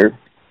major.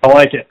 I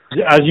like it.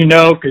 As you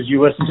know, because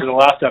you listened to the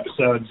last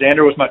episode,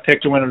 Xander was my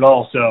pick to win it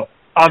all, so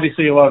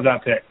obviously you love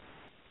that pick.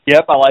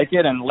 Yep, I like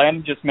it, and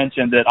Landon just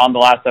mentioned that on the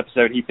last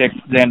episode he picked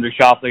Xander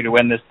Schauffele to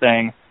win this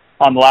thing.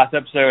 On the last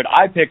episode,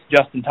 I picked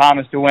Justin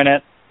Thomas to win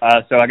it.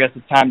 So I guess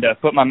it's time to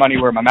put my money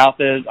where my mouth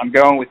is. I'm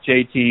going with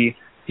JT.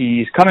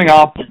 He's coming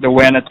off the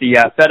win at the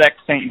FedEx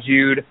St.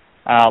 Jude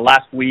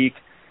last week,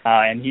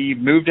 and he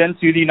moved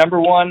into the number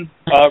 1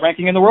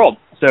 ranking in the world.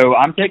 So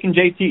I'm taking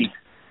JT,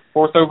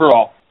 4th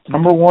overall.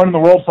 Number 1 in the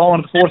world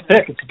following the 4th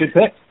pick. It's a good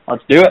pick.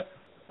 Let's do it.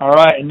 All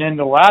right, and then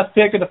the last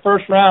pick of the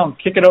first round,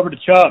 kick it over to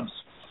Chubbs.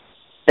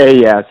 Hey,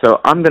 yeah,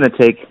 so I'm going to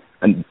take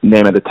a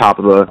name at the top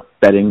of the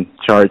betting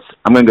charts.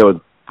 I'm going to go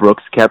with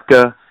Brooks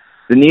Koepka.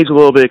 The knee's a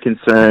little bit of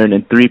concern,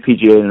 and 3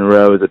 PGA in a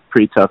row is a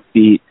pretty tough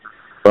feat.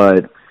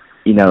 But,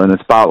 in the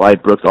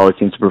spotlight, Brooks always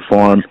seems to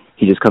perform.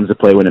 He just comes to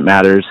play when it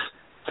matters.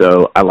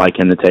 So I like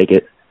him to take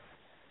it.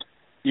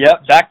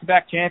 Yep,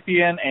 back-to-back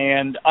champion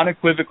and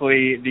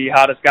unequivocally the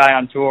hottest guy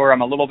on tour.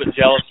 I'm a little bit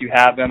jealous you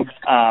have him.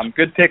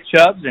 Good pick,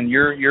 Chubbs, and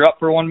you're up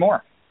for one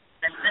more.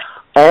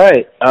 All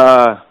right.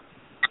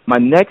 My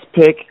next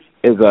pick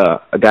is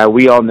a guy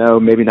we all know,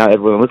 maybe not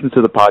everyone listens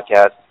to the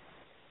podcast,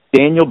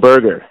 Daniel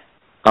Berger.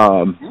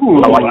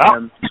 Ooh, I like wow.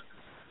 him.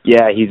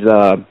 Yeah,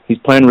 he's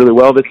playing really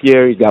well this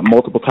year. He's got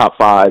multiple top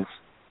fives.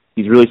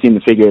 He's really seemed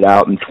to figure it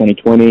out in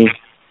 2020.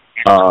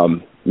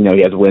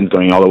 He has wins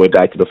going all the way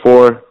back to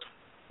before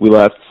we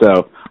left.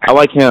 So I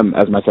like him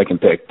as my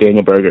second pick,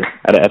 Daniel Berger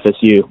out of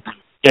FSU.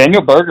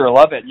 Daniel Berger,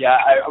 love it. Yeah,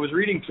 I was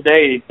reading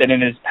today that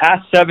in his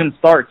past 7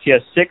 starts, he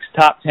has 6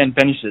 top 10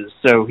 finishes.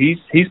 So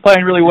he's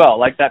playing really well.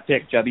 Like that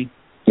pick, Chubby.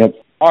 Yep.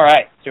 All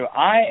right, so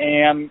I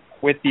am,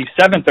 with the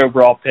 7th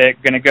overall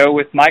pick, going to go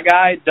with my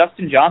guy,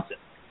 Dustin Johnson.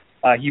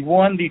 He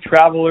won the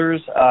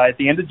Travelers at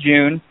the end of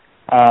June,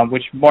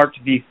 which marked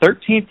the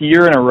 13th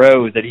year in a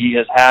row that he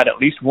has had at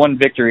least one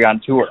victory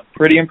on tour.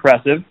 Pretty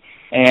impressive.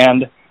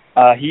 And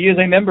he is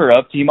a member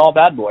of Team All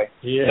Bad Boy.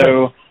 Yeah.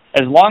 So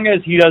as long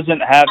as he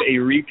doesn't have a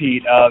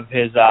repeat of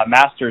his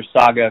Masters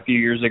saga a few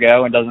years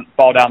ago and doesn't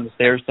fall down the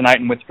stairs tonight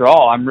and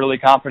withdraw, I'm really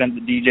confident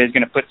that DJ is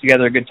going to put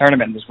together a good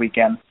tournament this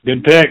weekend.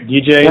 Good pick,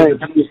 DJ.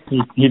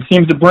 He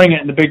seems to bring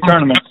it in the big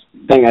tournaments.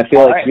 Thing, I feel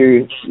All like right.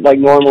 you're like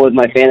normal with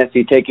my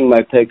fantasy, taking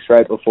my picks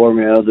right before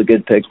me. That was a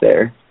good pick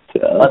there.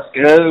 So, Let's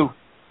go.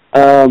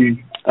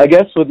 I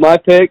guess with my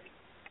pick,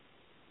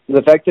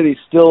 the fact that he's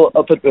still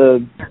up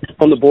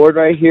on the board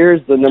right here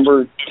is the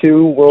number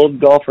 2 world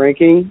golf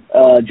ranking.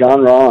 Jon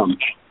Rahm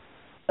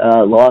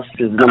lost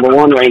his number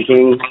 1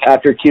 ranking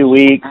after 2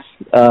 weeks.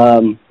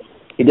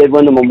 He did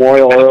win the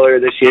Memorial earlier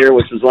this year,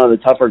 which was one of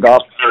the tougher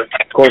golf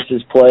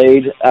courses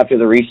played after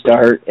the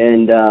restart.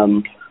 And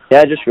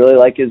I just really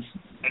like his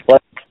play.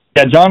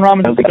 Yeah, Jon Rahm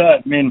is a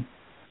stud. I mean,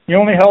 he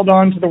only held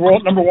on to the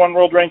number 1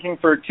 world ranking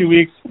for 2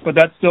 weeks, but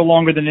that's still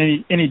longer than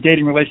any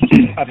dating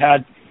relationship I've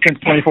had since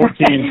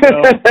 2014.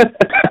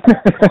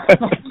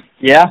 So.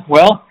 Yeah,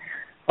 well,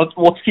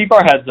 let's keep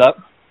our heads up.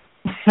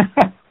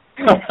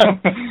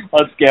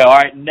 Let's go. All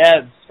right,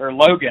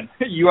 Logan,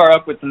 you are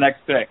up with the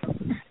next pick.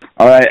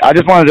 All right, I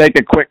just wanted to make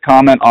a quick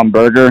comment on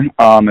Berger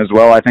as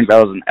well. I think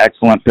that was an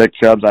excellent pick,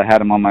 Chubbs. I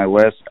had him on my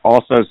list.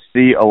 Also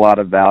see a lot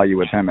of value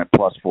with him at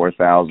plus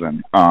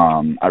 4,000.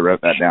 I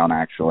wrote that down,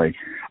 actually.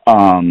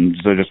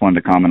 So just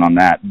wanted to comment on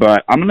that.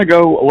 But I'm going to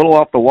go a little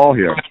off the wall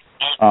here.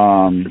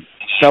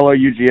 Fellow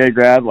UGA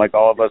grad, like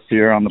all of us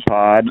here on the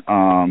pod,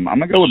 I'm going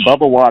to go with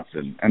Bubba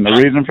Watson. And the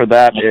reason for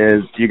that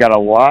is you got a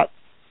lot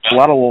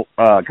of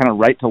kind of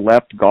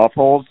right-to-left golf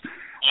holes,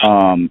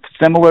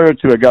 similar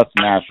to Augusta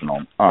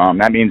National.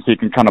 That means he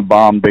can kind of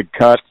bomb big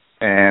cuts,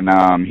 and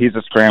he's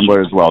a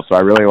scrambler as well. So I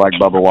really like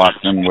Bubba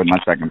Watson with my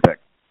second pick.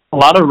 A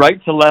lot of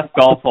right-to-left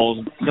golf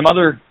holes. Some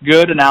other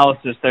good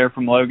analysis there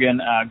from Logan.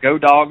 Go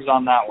Dogs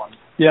on that one.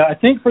 Yeah, I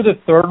think for the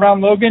 3rd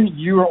round, Logan,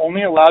 you are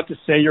only allowed to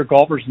say your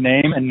golfer's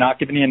name and not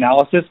give any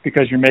analysis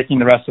because you're making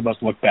the rest of us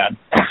look bad.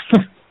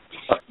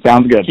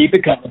 Sounds good. Keep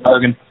it coming,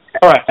 Logan.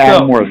 All right.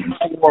 Adam Worthing.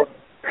 All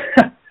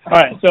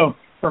right, so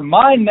for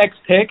my next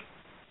pick,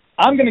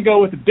 I'm going to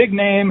go with a big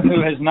name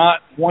who has not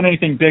won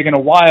anything big in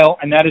a while,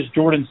 and that is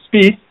Jordan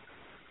Spieth.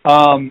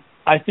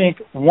 I think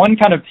one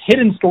kind of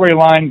hidden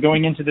storyline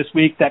going into this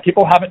week that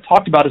people haven't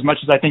talked about as much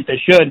as I think they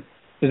should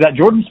is that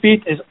Jordan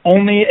Spieth is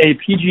only a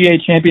PGA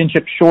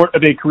championship short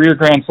of a career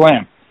Grand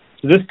Slam.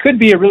 So this could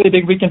be a really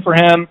big weekend for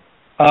him.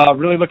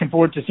 Really looking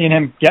forward to seeing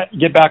him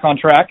get back on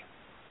track.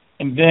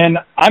 And then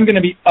I'm going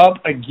to be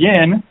up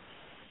again.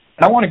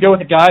 And I want to go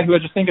with a guy who I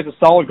just think is a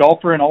solid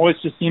golfer and always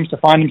just seems to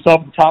find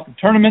himself at the top of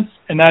tournaments,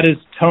 and that is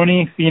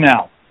Tony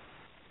Finau.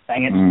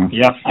 Dang it.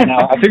 Yeah, I know.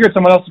 I figured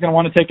someone else is going to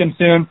want to take him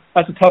soon.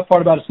 That's the tough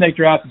part about a snake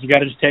draft is you got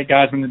to just take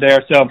guys when they're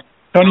there. So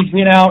Tony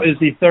Finau is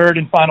the 3rd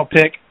and final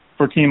pick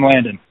for Team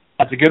Landon.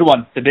 That's a good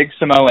one. The big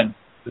Samoan.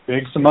 The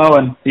big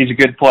Samoan. He's a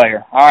good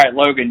player. All right,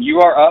 Logan, you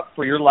are up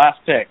for your last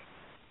pick.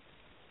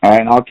 All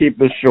right, and I'll keep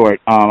this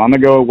short. I'm going to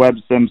go with Webb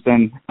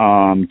Simpson.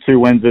 2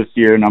 wins this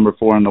year, number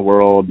 4 in the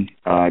world.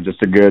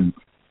 Just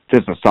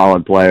a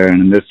solid player.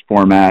 And in this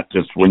format,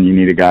 just when you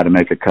need a guy to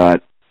make a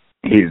cut,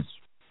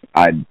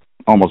 I'd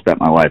almost bet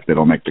my life that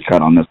he'll make the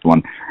cut on this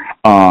one.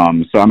 So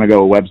I'm going to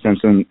go with Webb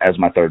Simpson as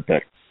my 3rd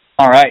pick.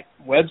 All right,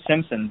 Webb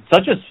Simpson.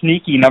 Such a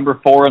sneaky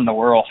number 4 in the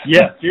world.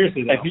 Yeah,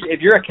 seriously, though.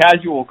 If you're a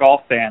casual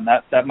golf fan,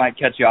 that might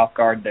catch you off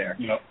guard there.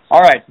 Yep.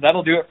 All right, so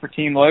that'll do it for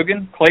Team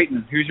Logan.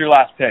 Clayton, who's your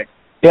last pick?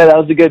 Yeah, that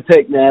was a good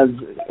pick, Nez.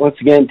 Once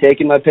again,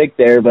 taking my pick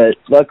there, but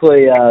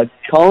luckily,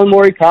 Colin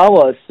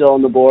Morikawa is still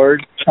on the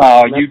board.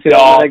 Oh, you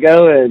dog. I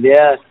go with,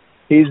 yeah.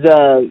 He's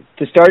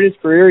to start his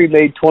career, he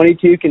made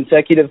 22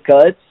 consecutive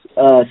cuts,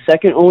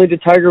 second only to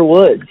Tiger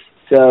Woods.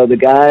 So the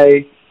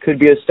guy could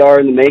be a star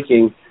in the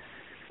making.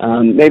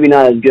 Maybe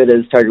not as good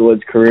as Tiger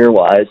Woods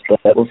career-wise,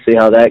 but we'll see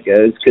how that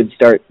goes. Could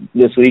start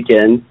this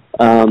weekend.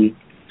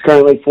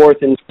 Currently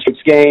 4th in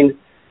strokes gained,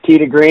 tee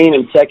to green,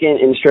 and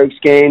 2nd in strokes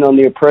gained on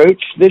the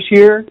approach this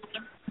year.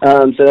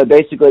 So that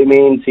basically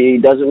means he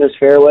doesn't miss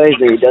fairways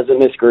and he doesn't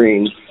miss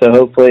greens. So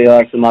hopefully he'll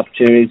have some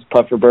opportunities to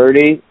putt for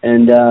birdie.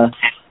 And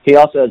he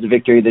also has a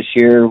victory this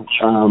year.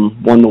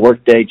 Won the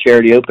Workday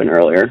Charity Open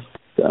earlier.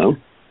 So,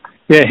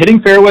 yeah,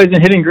 hitting fairways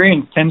and hitting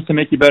greens tends to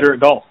make you better at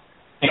golf.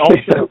 And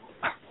also,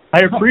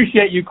 I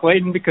appreciate you,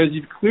 Clayton, because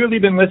you've clearly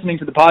been listening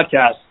to the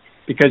podcast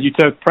because you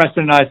took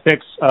Preston and I's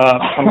picks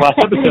on the last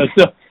episode.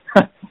 So,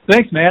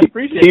 thanks, man.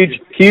 Appreciate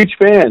it. Huge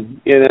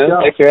fan. You know,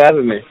 thanks for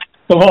having me.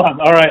 Come on.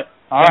 All right.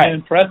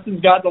 And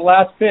Preston's got the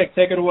last pick.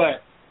 Take it away.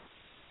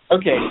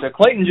 Okay, so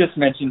Clayton just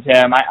mentioned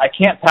him. I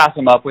can't pass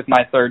him up with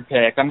my third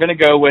pick. I'm going to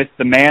go with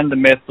the man, the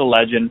myth, the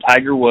legend,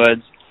 Tiger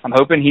Woods. I'm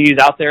hoping he's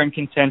out there in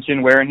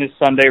contention wearing his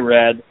Sunday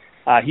red.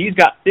 He's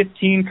got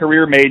 15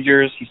 career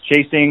majors. He's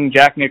chasing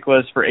Jack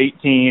Nicklaus for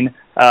 18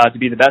 to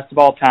be the best of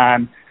all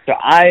time. So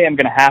I am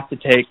going to have to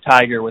take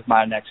Tiger with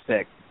my next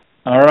pick.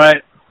 All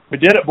right. We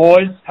did it,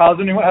 boys. How's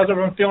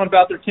everyone feeling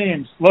about their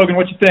teams? Logan,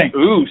 what you think?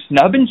 Ooh,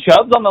 snubbing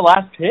Chubbs on the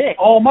last pick.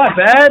 Oh, my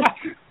bad.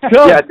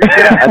 Yeah, I think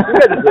I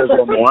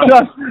deserve one more.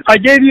 I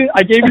gave you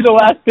the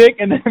last pick,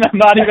 and then I'm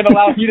not even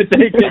allowing you to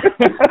take it.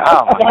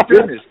 Oh, my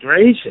goodness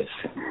gracious.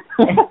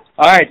 All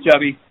right,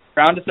 Chubby,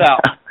 round us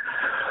out.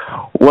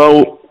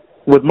 Well,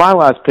 with my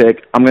last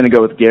pick, I'm going to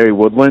go with Gary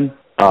Woodland.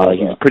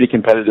 He's a pretty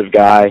competitive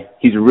guy.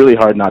 He's really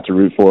hard not to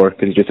root for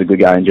because he's just a good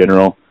guy in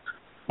general.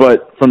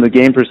 But from the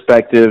game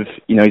perspective,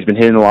 you know, he's been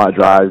hitting a lot of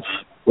drives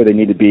where they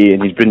need to be,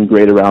 and he's been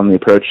great around the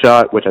approach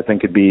shot, which I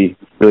think could be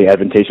really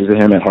advantageous to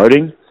him at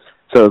Harding.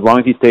 So as long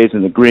as he stays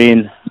in the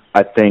green, in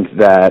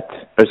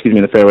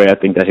the fairway, I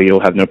think that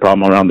he'll have no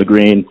problem around the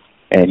green,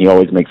 and he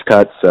always makes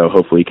cuts, so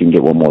hopefully he can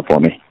get one more for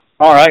me.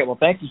 All right, well,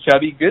 thank you,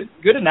 Chubby.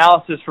 Good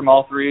analysis from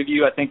all three of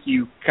you. I think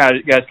you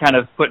guys kind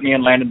of put me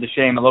and landed to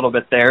shame a little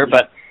bit there,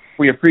 but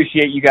we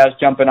appreciate you guys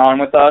jumping on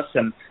with us,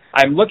 and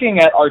I'm looking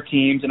at our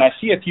teams, and I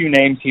see a few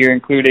names here,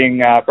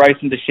 including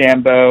Bryson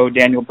DeChambeau,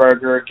 Daniel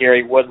Berger,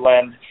 Gary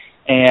Woodland,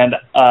 and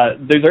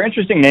those are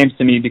interesting names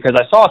to me because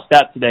I saw a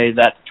stat today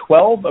that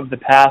 12 of the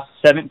past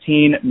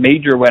 17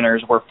 major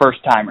winners were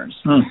first-timers.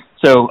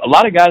 So a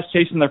lot of guys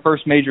chasing their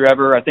first major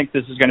ever. I think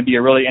this is going to be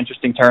a really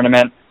interesting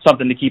tournament,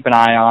 something to keep an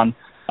eye on.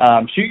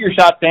 Shoot Your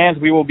Shot fans,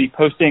 we will be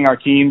posting our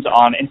teams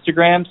on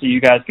Instagram so you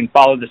guys can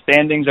follow the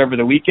standings over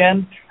the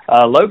weekend.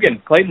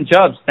 Logan, Clayton,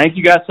 Chubbs, thank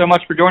you guys so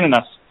much for joining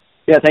us.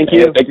 Yeah, thank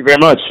you. Thank you very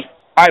much.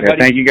 All right,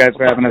 buddy. Thank you guys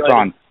for having us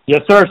on.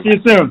 Yes, sir. See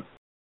you soon.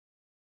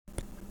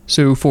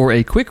 So for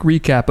a quick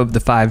recap of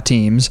the 5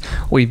 teams,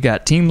 we've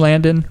got Team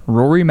Landon,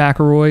 Rory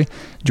McIlroy,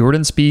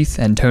 Jordan Spieth,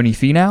 and Tony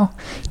Finau.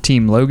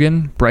 Team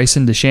Logan,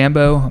 Bryson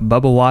DeChambeau,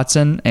 Bubba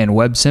Watson, and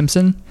Webb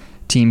Simpson.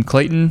 Team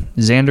Clayton,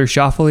 Xander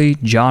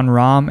Schauffele, John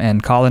Rahm,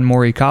 and Colin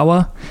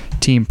Morikawa.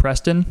 Team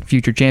Preston,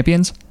 future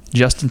champions,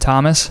 Justin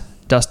Thomas,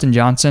 Dustin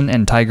Johnson,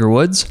 and Tiger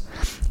Woods.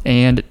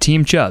 And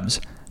Team Chubbs,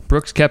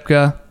 Brooks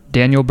Koepka,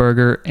 Daniel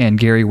Berger, and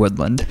Gary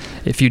Woodland.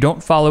 If you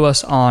don't follow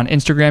us on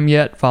Instagram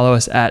yet, follow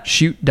us at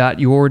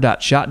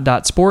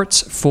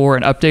shoot.your.shot.sports for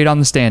an update on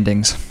the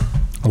standings.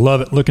 I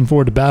love it. Looking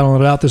forward to battling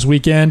it out this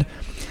weekend.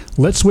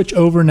 Let's switch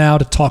over now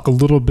to talk a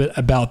little bit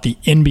about the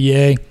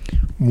NBA.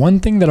 One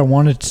thing that I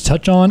wanted to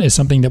touch on is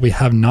something that we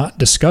have not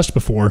discussed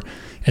before,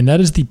 and that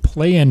is the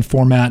play-in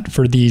format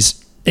for these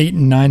 8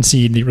 and 9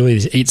 seed,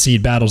 these 8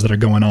 seed battles that are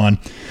going on.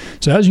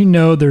 So as you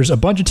know, there's a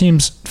bunch of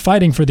teams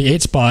fighting for the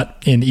 8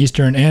 spot in the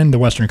Eastern and the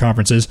Western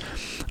conferences.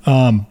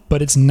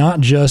 But it's not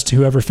just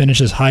whoever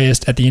finishes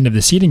highest at the end of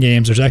the seeding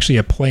games. There's actually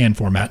a play-in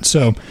format.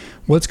 So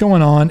what's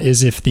going on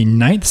is if the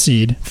 9th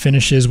seed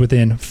finishes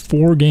within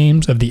 4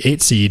 games of the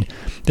 8th seed,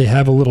 they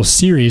have a little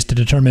series to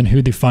determine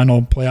who the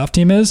final playoff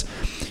team is.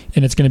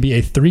 And it's going to be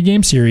a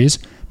 3-game series,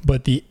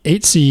 but the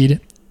 8th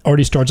seed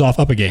already starts off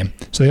up a game.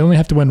 So they only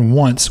have to win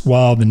once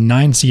while the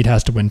 9 seed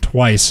has to win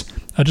twice.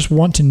 I just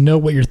want to know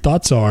what your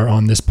thoughts are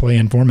on this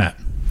play-in format.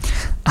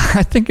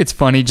 I think it's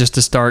funny just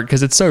to start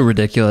because it's so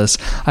ridiculous.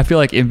 I feel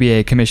like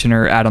NBA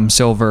Commissioner Adam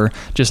Silver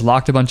just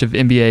locked a bunch of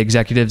NBA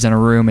executives in a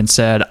room and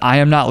said, I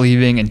am not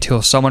leaving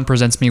until someone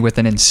presents me with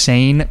an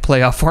insane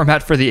playoff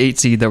format for the 8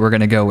 seed that we're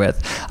going to go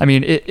with. I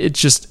mean,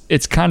 it's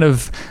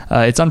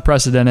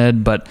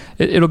unprecedented, but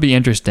it'll be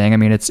interesting. I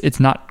mean, it's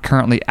not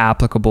currently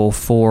applicable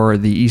for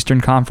the Eastern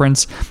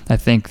Conference. I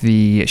think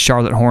the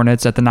Charlotte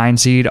Hornets at the 9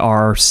 seed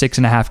are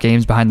 6.5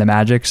 games behind the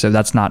Magic, so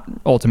that's not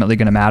ultimately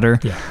going to matter.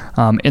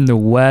 Yeah. In the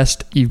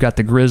West, you've got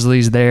the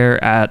Grizzlies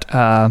there at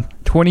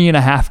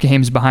 20.5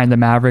 games behind the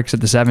Mavericks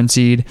at the 7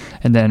 seed,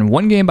 and then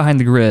 1 game behind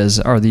the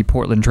Grizz are the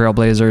Portland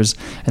Trailblazers,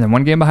 and then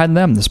 1 game behind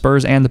them, the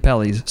Spurs and the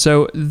Pellies.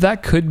 So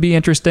that could be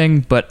interesting,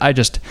 but I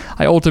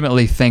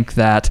ultimately think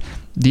that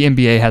the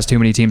NBA has too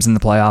many teams in the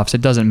playoffs. It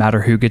doesn't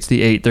matter who gets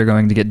the 8, they're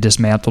going to get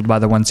dismantled by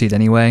the 1 seed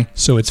anyway.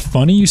 So it's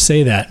funny you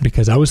say that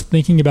because I was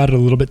thinking about it a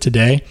little bit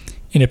today.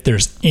 And if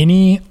there's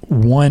any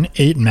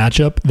 1-8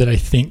 matchup that I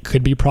think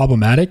could be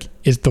problematic,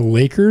 is the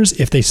Lakers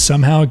if they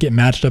somehow get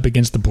matched up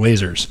against the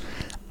Blazers.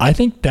 I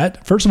think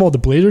that, first of all, the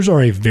Blazers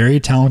are a very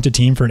talented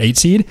team for an 8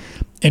 seed.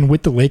 And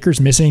with the Lakers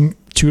missing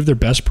 2 of their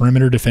best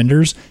perimeter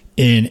defenders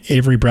in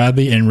Avery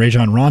Bradley and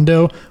Rajon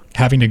Rondo,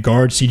 having to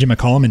guard CJ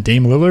McCollum and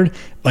Dame Lillard,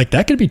 like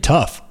that could be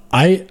tough.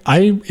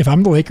 If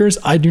I'm the Lakers,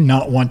 I do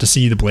not want to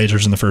see the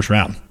Blazers in the first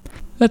round.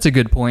 That's a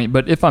good point,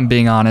 but if I'm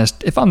being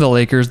honest, if I'm the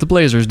Lakers, the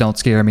Blazers don't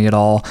scare me at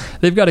all.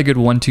 They've got a good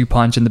 1-2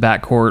 punch in the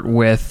backcourt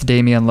with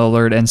Damian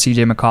Lillard and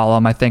CJ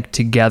McCollum. I think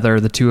together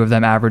the two of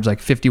them average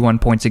like 51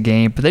 points a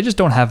game, but they just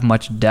don't have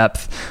much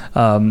depth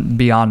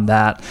beyond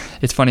that.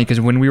 It's funny because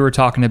when we were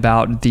talking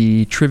about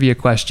the trivia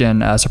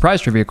question,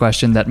 surprise trivia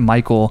question that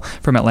Michael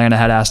from Atlanta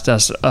had asked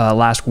us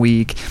last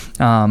week,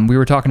 we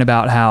were talking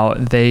about how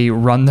they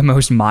run the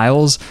most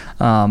miles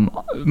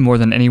more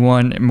than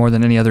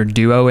any other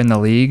duo in the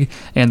league.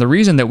 And the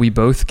reason that we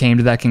both came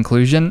to that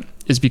conclusion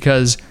is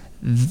because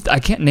I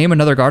can't name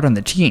another guard on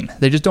the team.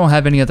 They just don't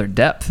have any other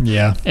depth.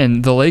 Yeah.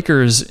 And the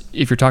Lakers,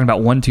 if you're talking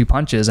about 1-2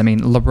 punches, I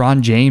mean,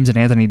 LeBron James and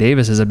Anthony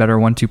Davis is a better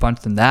 1-2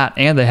 punch than that,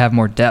 and they have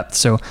more depth.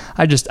 So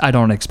I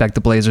don't expect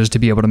the Blazers to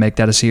be able to make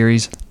that a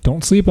series.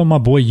 Don't sleep on my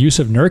boy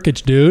Yusuf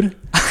Nurkic, dude.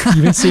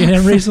 You've been seeing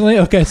him recently?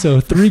 Okay, so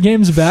 3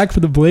 games back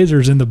for the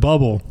Blazers in the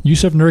bubble.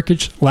 Yusuf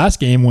Nurkic last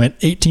game went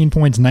 18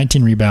 points,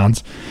 19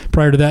 rebounds.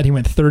 Prior to that, he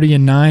went 30-9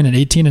 and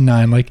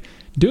 18-9. Like,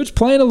 dude's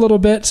playing a little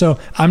bit, so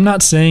I'm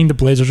not saying the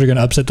Blazers are going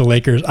to upset the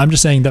Lakers. I'm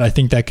just saying that I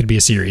think that could be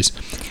a series.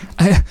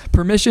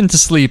 Permission to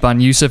sleep on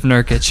Yusuf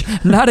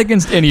Nurkic. Not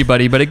against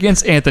anybody, but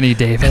against Anthony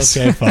Davis.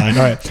 Okay, fine.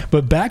 All right.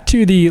 But back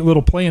to the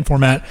little play-in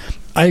format.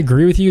 I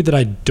agree with you that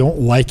I don't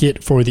like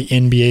it for the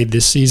NBA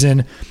this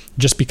season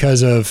just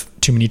because of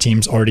too many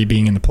teams already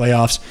being in the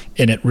playoffs,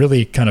 and it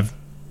really kind of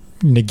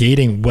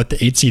negating what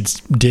the 8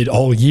 seeds did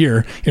all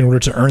year in order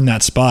to earn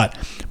that spot.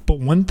 But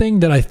one thing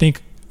that I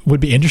think would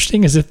be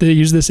interesting is if they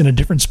use this in a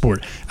different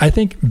sport. I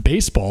think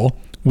baseball,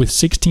 with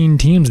 16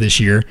 teams this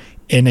year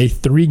in a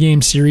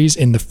 3-game series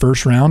in the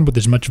first round with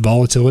as much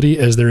volatility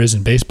as there is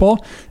in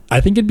baseball,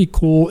 I think it'd be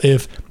cool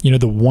if,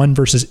 the 1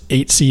 versus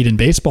 8 seed in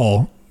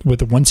baseball, with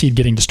the 1 seed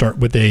getting to start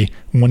with a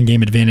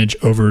 1-game advantage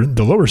over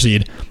the lower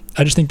seed.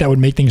 I just think that would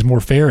make things more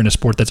fair in a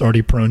sport that's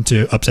already prone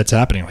to upsets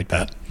happening like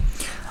that.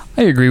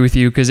 I agree with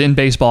you because in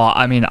baseball,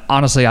 I mean,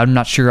 honestly, I'm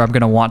not sure I'm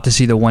going to want to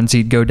see the 1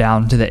 seed go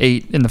down to the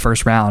 8 in the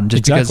first round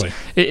just because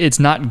it's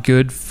not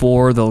good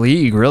for the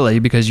league, really,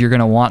 because you're going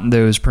to want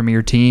those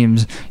premier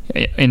teams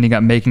ending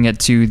up making it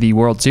to the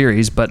World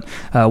Series. But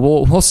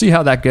we'll see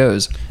how that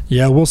goes.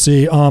 Yeah, we'll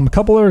see. A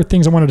couple other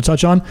things I wanted to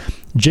touch on.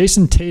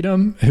 Jason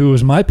Tatum, who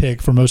was my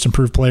pick for most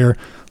improved player,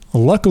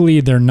 luckily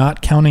they're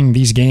not counting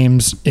these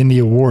games in the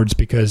awards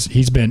because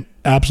he's been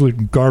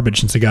absolute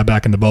garbage since he got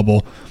back in the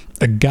bubble.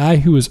 A guy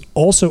who is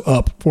also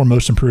up for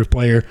most improved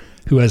player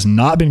who has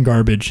not been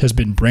garbage has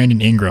been Brandon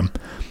Ingram.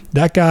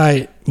 That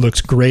guy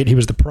looks great. He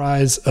was the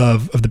prize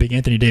of the big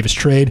Anthony Davis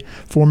trade,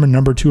 former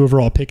number 2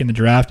 overall pick in the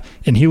draft,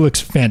 and he looks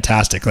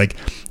fantastic. Like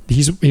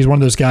he's one of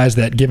those guys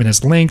that, given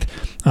his length,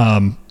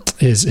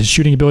 his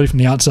shooting ability from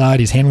the outside,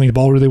 he's handling the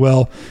ball really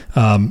well,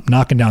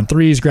 knocking down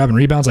threes, grabbing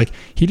rebounds. Like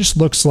he just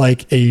looks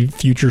like a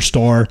future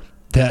star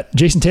that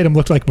Jason Tatum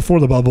looked like before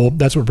the bubble.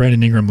 That's what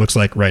Brandon Ingram looks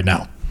like right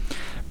now.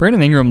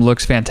 Brandon Ingram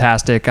looks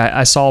fantastic.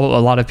 I saw a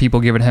lot of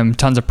people giving him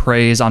tons of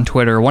praise on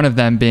Twitter, one of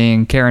them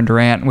being Karen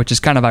Durant, which is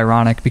kind of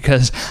ironic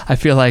because I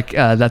feel like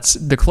that's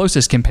the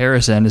closest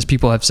comparison is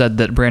people have said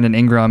that Brandon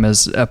Ingram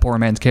is a poor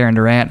man's Karen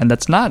Durant, and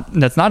that's not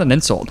an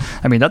insult.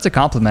 I mean, that's a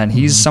compliment.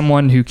 He's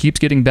someone who keeps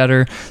getting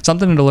better,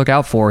 something to look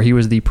out for. He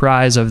was the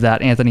prize of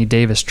that Anthony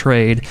Davis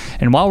trade.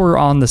 And while we're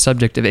on the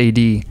subject of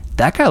AD,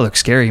 that guy looks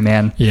scary,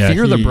 man. Yeah,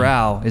 Fear the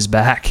Brow is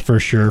back. For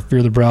sure.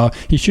 Fear the Brow.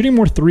 He's shooting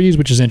more threes,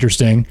 which is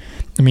interesting.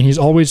 I mean, he's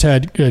always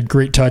had a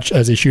great touch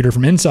as a shooter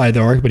from inside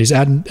the arc, but he's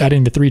adding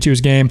the 3 to his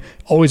game.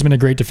 Always been a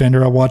great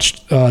defender. I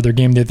watched their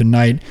game the other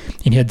night,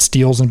 and he had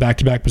steals in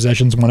back-to-back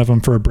possessions, one of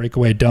them for a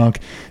breakaway dunk.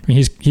 I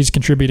mean, he's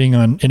contributing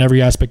in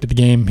every aspect of the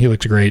game. He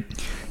looks great.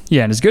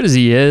 Yeah, and as good as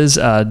he is,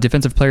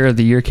 Defensive Player of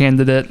the Year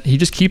candidate, he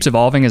just keeps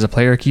evolving as a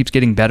player, keeps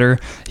getting better.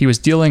 He was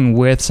dealing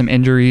with some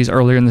injuries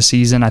earlier in the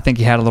season. I think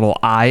he had a little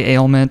eye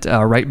ailment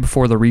right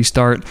before the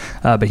restart,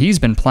 but he's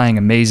been playing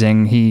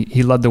amazing.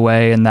 He led the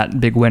way in that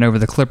big win over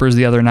the Clippers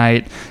the other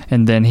night,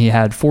 and then he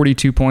had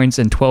 42 points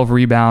and 12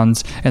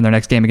 rebounds in their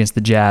next game against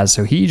the Jazz.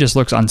 So he just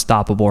looks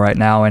unstoppable right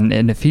now,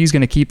 and if he's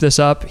going to keep this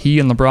up, he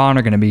and LeBron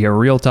are going to be a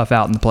real tough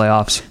out in the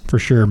playoffs. For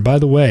sure. By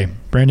the way,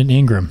 Brandon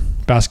Ingram,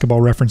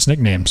 Basketball Reference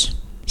nicknames.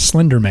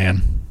 Slender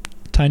Man,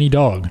 Tiny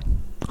Dog,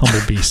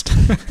 Humble Beast.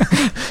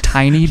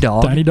 Tiny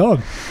Dog? Tiny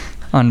Dog.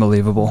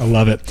 Unbelievable. I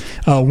love it.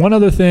 One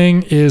other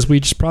thing is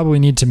we just probably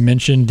need to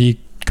mention the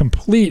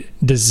complete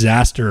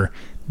disaster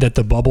that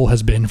the bubble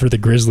has been for the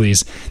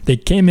Grizzlies. They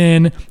came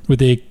in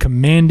with a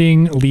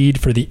commanding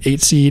lead for the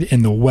 8 seed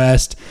in the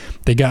West.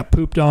 They got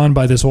pooped on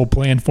by this whole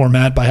play-in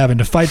format by having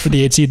to fight for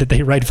the 8 seed that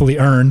they rightfully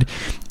earned.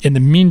 In the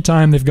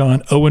meantime, they've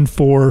gone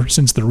 0-4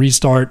 since the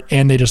restart,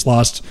 and they just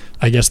lost,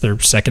 I guess, their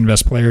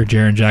second-best player,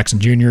 Jaren Jackson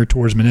Jr.,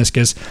 tore his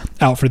meniscus,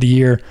 out for the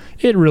year.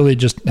 It really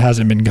just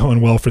hasn't been going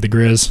well for the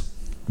Grizz.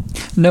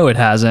 No, it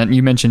hasn't.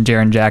 You mentioned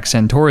Jaren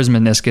Jackson, tore his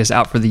meniscus,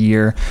 out for the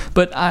year,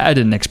 but I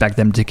didn't expect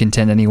them to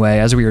contend anyway.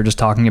 As we were just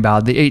talking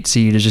about, the 8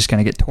 seed is just going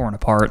to get torn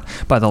apart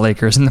by the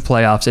Lakers in the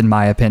playoffs, in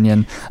my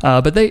opinion.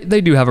 But they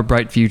do have a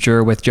bright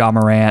future with Ja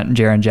Morant and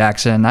Jaren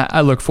Jackson.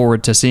 I look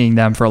forward to seeing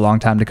them for a long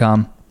time to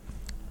come.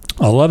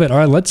 I love it. All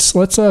right, let's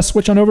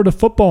switch on over to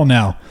football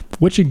now.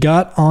 What you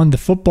got on the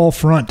football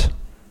front?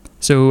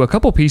 So a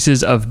couple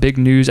pieces of big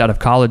news out of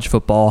college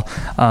football.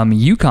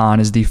 UConn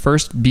is the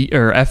first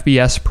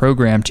FBS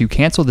program to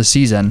cancel the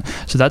season.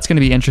 So that's going to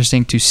be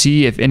interesting to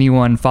see if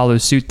anyone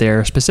follows suit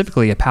there.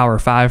 Specifically, a Power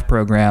 5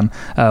 program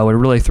would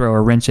really throw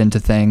a wrench into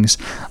things.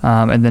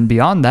 And then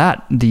beyond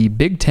that, the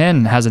Big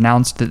Ten has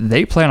announced that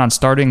they plan on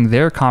starting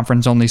their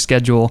conference-only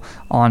schedule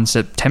on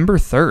September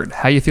 3rd.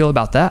 How you feel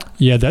about that?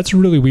 Yeah, that's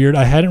really weird.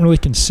 I hadn't really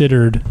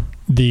considered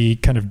the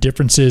kind of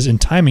differences in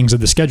timings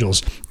of the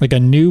schedules. Like I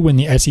knew when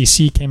the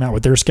SEC came out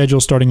with their schedule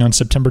starting on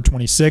September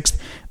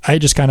 26th, I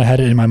just kind of had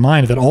it in my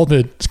mind that all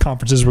the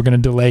conferences were going to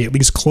delay at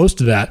least close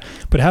to that.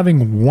 But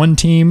having one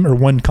team, or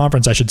one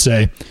conference, I should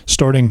say,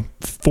 starting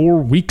 4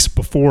 weeks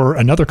before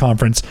another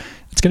conference,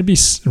 it's going to be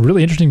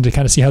really interesting to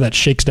kind of see how that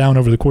shakes down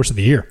over the course of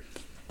the year.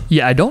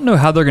 Yeah, I don't know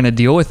how they're going to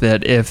deal with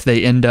it if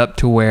they end up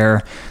to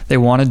where they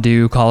want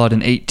to call it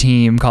an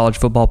 8-team college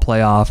football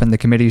playoff, and the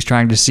committee's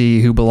trying to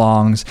see who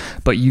belongs.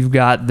 But you've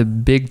got the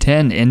Big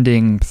Ten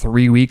ending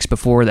 3 weeks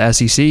before the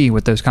SEC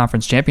with those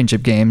conference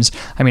championship games.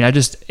 I mean,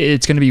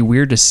 it's going to be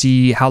weird to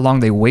see how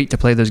long they wait to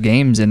play those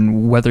games,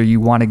 and whether you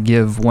want to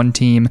give one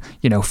team,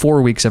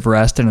 4 weeks of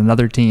rest, and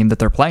another team that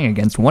they're playing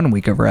against 1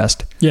 week of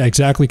rest. Yeah,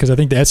 exactly. Because I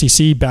think the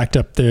SEC backed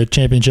up the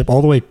championship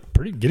all the way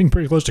getting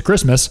pretty close to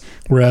Christmas,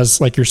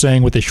 whereas like you're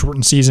saying, with a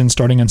shortened season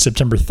starting on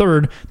September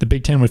 3rd, the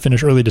Big Ten would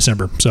finish early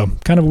December. So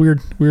kind of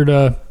weird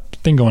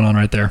thing going on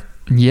right there.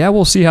 Yeah,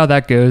 we'll see how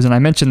that goes. And I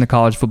mentioned the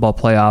college football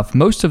playoff.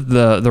 Most of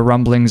the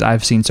rumblings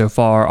I've seen so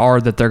far are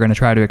that they're going to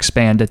try to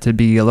expand it to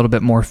be a little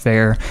bit more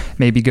fair,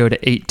 maybe go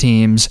to 8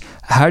 teams.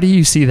 How do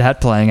you see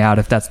that playing out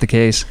if that's the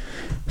case?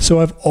 So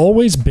I've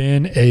always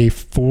been a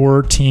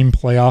 4-team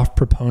playoff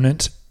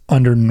proponent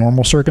under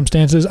normal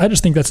circumstances. I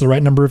just think that's the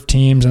right number of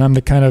teams, and I'm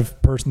the kind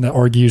of person that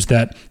argues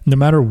that no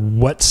matter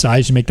what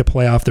size you make the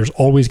playoff, there's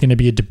always going to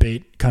be a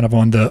debate kind of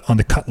on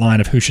the cut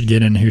line of who should get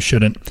in and who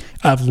shouldn't.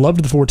 I've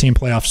loved the 4-team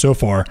playoff so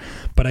far,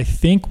 but I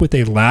think with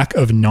a lack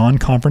of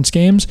non-conference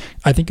games,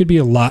 I think it'd be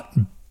a lot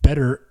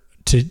better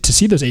to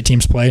see those 8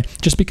 teams play,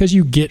 just because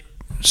you get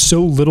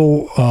so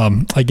little,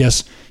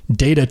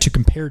 data to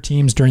compare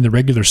teams during the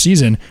regular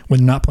season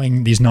when not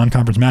playing these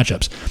non-conference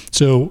matchups.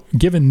 So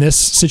given this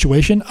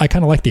situation, I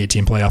kind of like the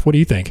 8-team playoff. What do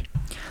you think?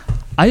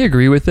 I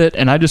agree with it,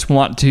 and I just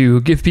want to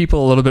give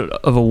people a little bit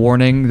of a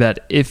warning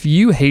that if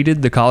you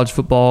hated the college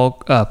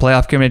football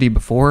playoff committee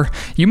before,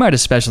 you might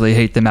especially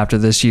hate them after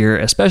this year,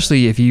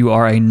 especially if you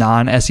are a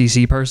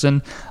non-SEC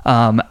person.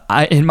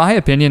 In my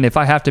opinion, if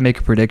I have to make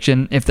a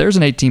prediction, if there's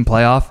an 8-team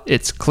playoff,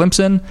 it's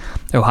Clemson,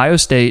 Ohio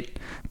State,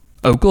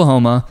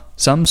 Oklahoma,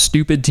 some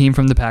stupid team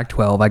from the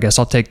Pac-12. I guess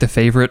I'll take the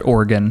favorite,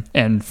 Oregon,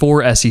 and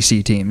 4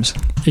 SEC teams.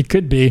 It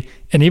could be.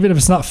 And even if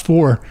it's not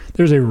 4,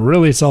 there's a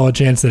really solid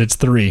chance that it's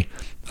 3.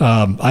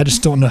 I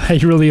just don't know how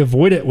you really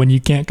avoid it when you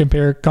can't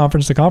compare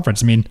conference to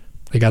conference. I mean,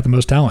 they got the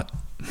most talent.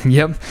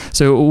 Yep.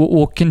 So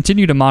we'll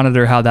continue to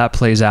monitor how that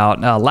plays out.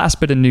 Last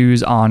bit of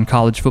news on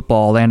college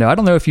football, Orlando. I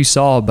don't know if you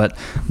saw, but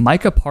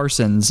Micah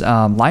Parsons,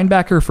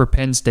 linebacker for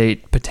Penn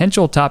State,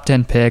 potential top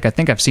 10 pick. I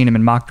think I've seen him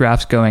in mock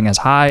drafts going as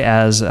high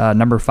as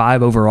number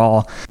 5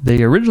 overall.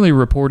 They originally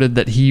reported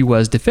that he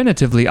was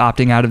definitively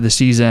opting out of the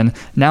season.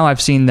 Now I've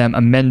seen them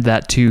amend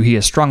that to he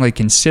is strongly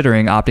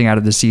considering opting out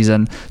of the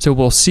season. So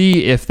we'll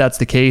see if that's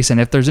the case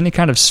and if there's any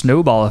kind of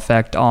snowball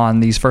effect on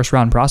these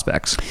first-round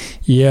prospects.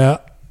 Yeah.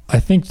 I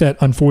think that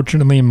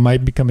unfortunately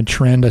might become a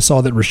trend. I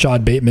saw that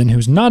Rashad Bateman,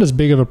 who's not as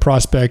big of a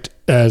prospect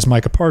as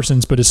Micah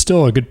Parsons, but is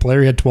still a good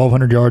player. He had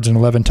 1,200 yards and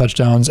 11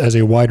 touchdowns as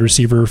a wide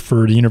receiver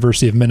for the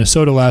University of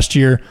Minnesota last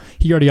year.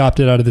 He already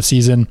opted out of the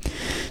season.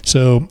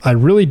 So I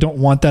really don't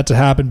want that to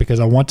happen because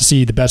I want to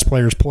see the best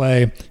players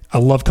play. I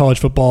love college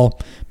football,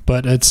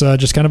 but it's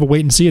just kind of a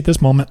wait and see at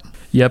this moment.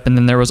 Yep, and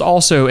then there was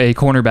also a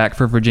cornerback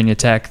for Virginia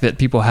Tech that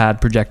people had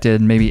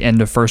projected maybe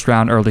end of first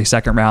round, early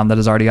second round that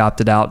has already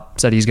opted out,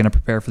 said he's going to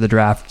prepare for the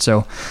draft.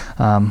 So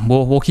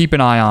we'll keep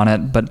an eye on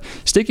it. But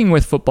sticking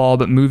with football,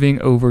 but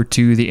moving over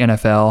to the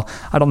NFL,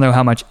 I don't know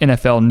how much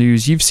NFL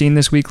news you've seen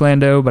this week,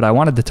 Lando, but I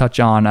wanted to touch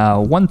on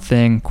one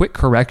thing, quick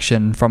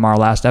correction from our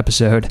last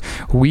episode.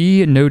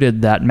 We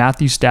noted that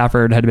Matthew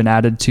Stafford had been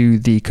added to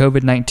the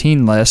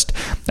COVID-19 list.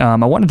 I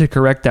wanted to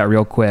correct that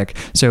real quick.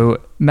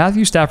 So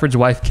Matthew Stafford's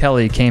wife,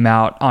 Kelly, came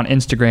out on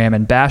Instagram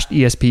and bashed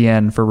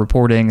ESPN for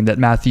reporting that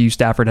Matthew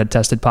Stafford had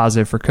tested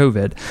positive for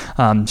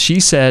COVID. She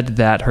said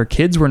that her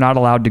kids were not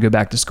allowed to go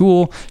back to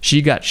school.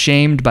 She got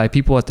shamed by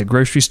people at the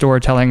grocery store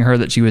telling her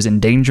that she was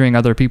endangering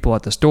other people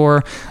at the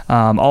store,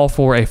 all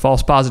for a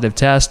false positive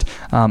test.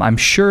 I'm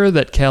sure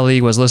that Kelly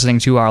was listening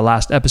to our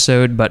last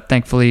episode, but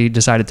thankfully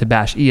decided to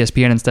bash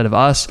ESPN instead of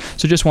us.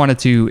 So just wanted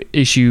to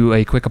issue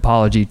a quick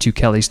apology to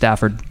Kelly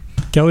Stafford.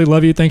 Kelly,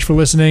 love you. Thanks for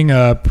listening.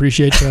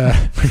 Appreciate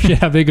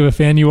how big of a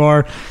fan you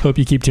are. Hope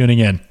you keep tuning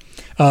in.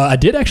 I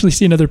did actually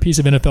see another piece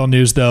of NFL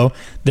news, though,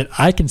 that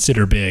I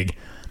consider big.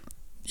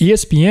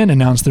 ESPN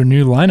announced their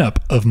new lineup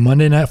of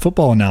Monday Night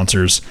Football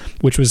announcers,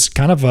 which was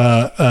kind of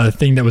a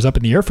thing that was up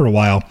in the air for a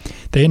while.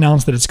 They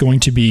announced that it's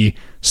going to be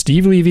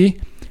Steve Levy,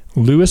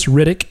 Louis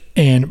Riddick,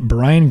 and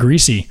Brian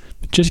Griese.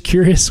 just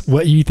curious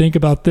what you think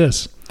about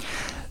this.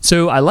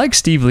 So I like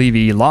Steve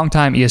Levy,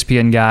 longtime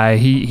ESPN guy.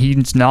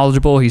 He's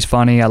knowledgeable. He's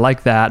funny. I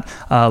like that.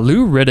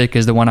 Lou Riddick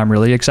is the one I'm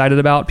really excited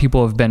about.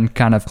 People have been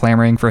kind of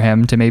clamoring for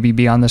him to maybe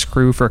be on this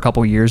crew for a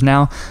couple years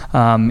now.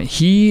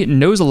 He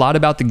knows a lot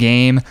about the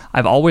game.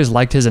 I've always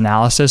liked his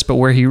analysis, but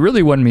where he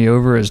really won me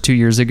over is 2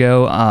 years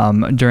ago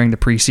during the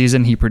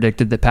preseason. He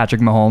predicted that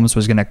Patrick Mahomes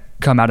was going to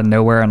come out of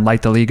nowhere and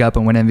light the league up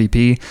and win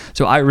MVP.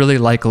 So I really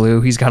like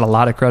Lou. He's got a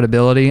lot of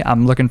credibility.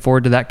 I'm looking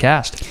forward to that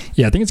cast.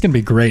 Yeah, I think it's going to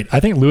be great.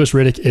 I think Louis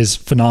Riddick is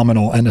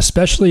phenomenal, and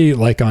especially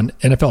like on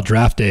NFL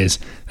draft days,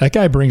 that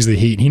guy brings the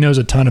heat. He knows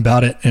a ton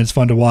about it, and it's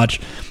fun to watch.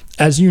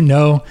 As you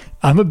know,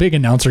 I'm a big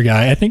announcer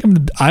guy. I think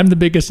I'm the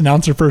biggest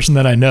announcer person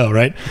that I know,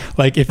 right?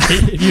 Like if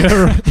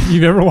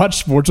you've ever watched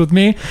sports with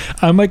me,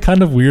 I'm like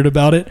kind of weird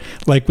about it.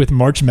 Like with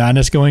March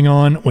Madness going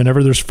on,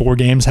 whenever there's 4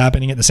 games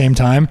happening at the same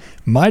time,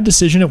 my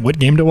decision of what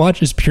game to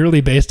watch is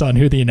purely based on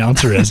who the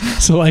announcer is.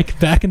 So like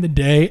back in the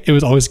day, it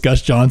was always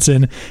Gus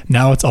Johnson.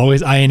 Now it's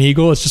always Ian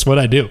Eagle. It's just what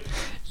I do.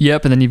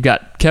 Yep, and then you've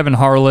got Kevin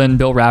Harlan,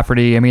 Bill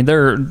Rafferty. I mean,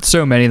 there are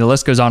so many. The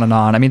list goes on and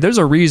on. I mean, there's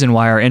a reason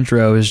why our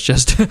intro is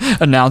just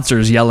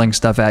announcers yelling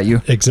stuff at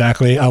you.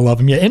 Exactly. I love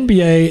them. Yeah,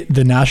 NBA,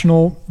 the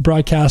national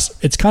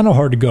broadcast, it's kind of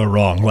hard to go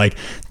wrong. Like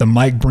the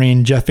Mike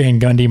Breen, Jeff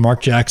Van Gundy,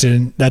 Mark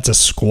Jackson, that's a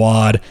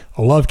squad.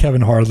 I love Kevin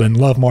Harlan,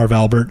 love Marv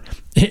Albert.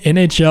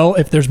 NHL,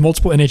 if there's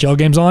multiple NHL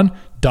games on,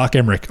 Doc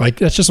Emmerich. Like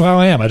that's just how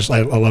I am. I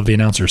love the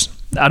announcers.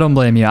 I don't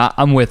blame you.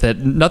 I'm with it.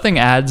 Nothing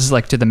adds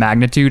like to the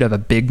magnitude of a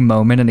big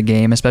moment in a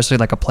game, especially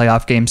like a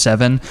playoff game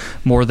 7,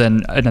 more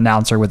than an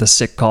announcer with a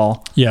sick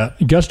call. Yeah,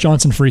 Gus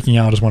Johnson freaking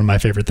out is one of my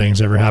favorite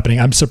things ever happening.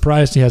 I'm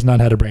surprised he has not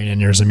had a brain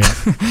aneurysm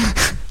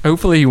yet.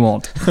 Hopefully he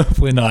won't.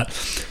 Hopefully not.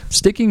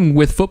 Sticking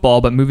with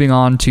football, but moving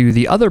on to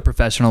the other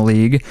professional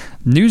league,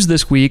 news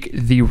this week,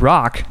 The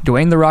Rock,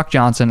 Dwayne The Rock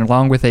Johnson,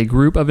 along with a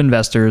group of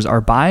investors, are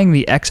buying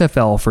the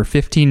XFL for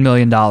 $15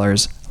 million.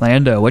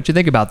 Lando, what do you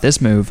think about this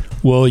move?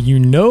 Well, you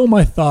know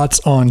my thoughts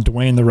on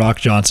Dwayne The Rock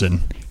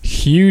Johnson.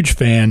 Huge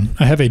fan.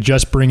 I have a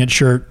Just Bring It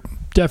shirt.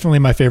 Definitely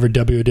my favorite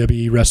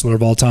WWE wrestler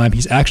of all time.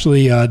 He's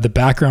actually the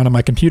background on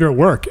my computer at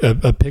work,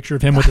 a picture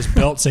of him with his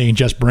belt saying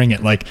Just Bring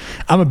It. Like,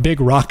 I'm a big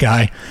Rock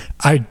guy.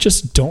 I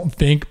just don't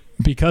think,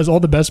 because all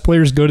the best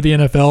players go to the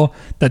NFL,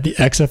 that the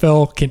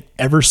XFL can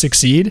ever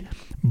succeed.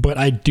 But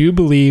I do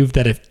believe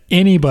that if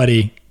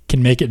anybody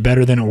can make it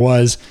better than it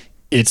was,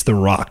 it's The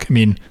Rock. I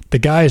mean, the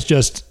guy is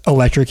just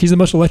electric. He's the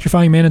most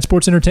electrifying man in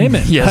sports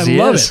entertainment. Yes, I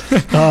love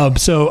it.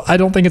 So I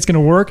don't think it's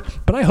going to work,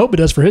 but I hope it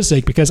does for his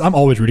sake, because I'm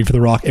always rooting for The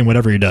Rock in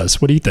whatever he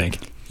does. What do you think?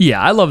 Yeah,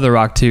 I love The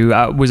Rock too.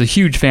 I was a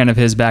huge fan of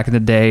his back in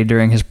the day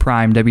during his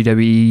prime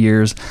WWE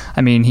years.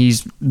 I mean,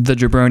 he's the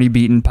jabroni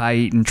beating, pie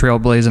eating,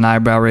 trailblazing,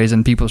 eyebrow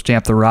raising, people's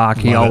champ The Rock.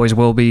 He always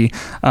will be.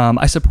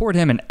 I support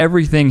him in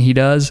everything he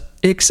does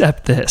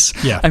except this.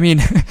 Yeah. I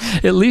mean,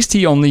 at least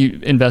he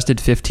only invested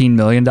 $15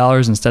 million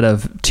instead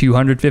of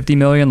 $250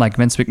 million like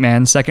Vince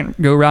McMahon's second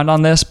go round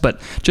on this. But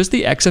just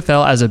the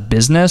XFL as a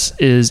business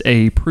is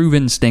a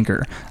proven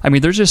stinker. I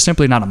mean, there's just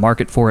simply not a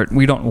market for it.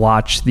 We don't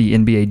watch the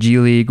NBA G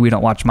League. We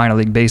don't watch minor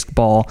league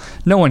baseball.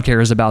 No one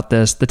cares about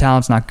this. The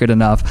talent's not good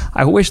enough.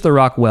 I wish The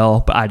Rock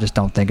well, but I just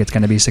don't think it's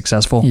going to be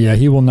successful. Yeah,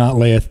 he will not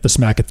lay the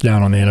smacketh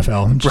down on the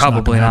NFL.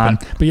 Probably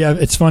not. But yeah,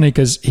 it's funny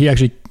because he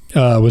actually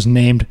was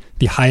named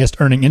the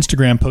highest earning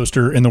Instagram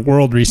poster in the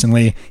world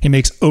recently. He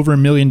makes over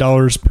 $1 million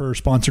per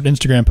sponsored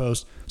Instagram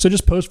post. So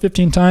just post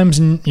 15 times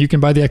and you can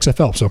buy the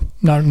XFL. So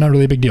not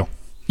really a big deal.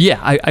 Yeah,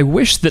 I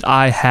wish that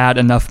I had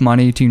enough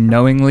money to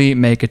knowingly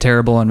make a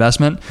terrible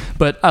investment,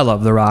 but I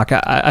love The Rock.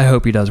 I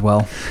hope he does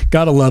well.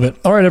 Gotta love it.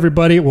 All right,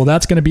 everybody. Well,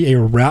 that's going to be a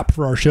wrap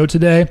for our show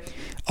today.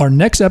 Our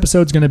next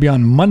episode is going to be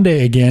on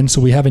Monday again,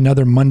 so we have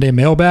another Monday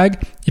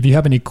mailbag. If you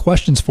have any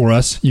questions for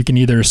us, you can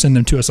either send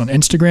them to us on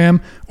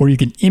Instagram or you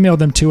can email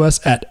them to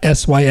us at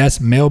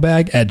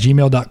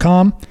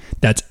sysmailbag@gmail.com.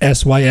 That's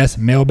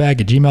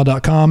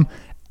sysmailbag@gmail.com.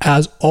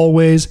 As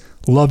always,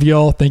 love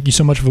y'all. Thank you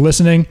so much for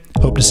listening.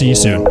 Hope to see you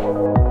soon.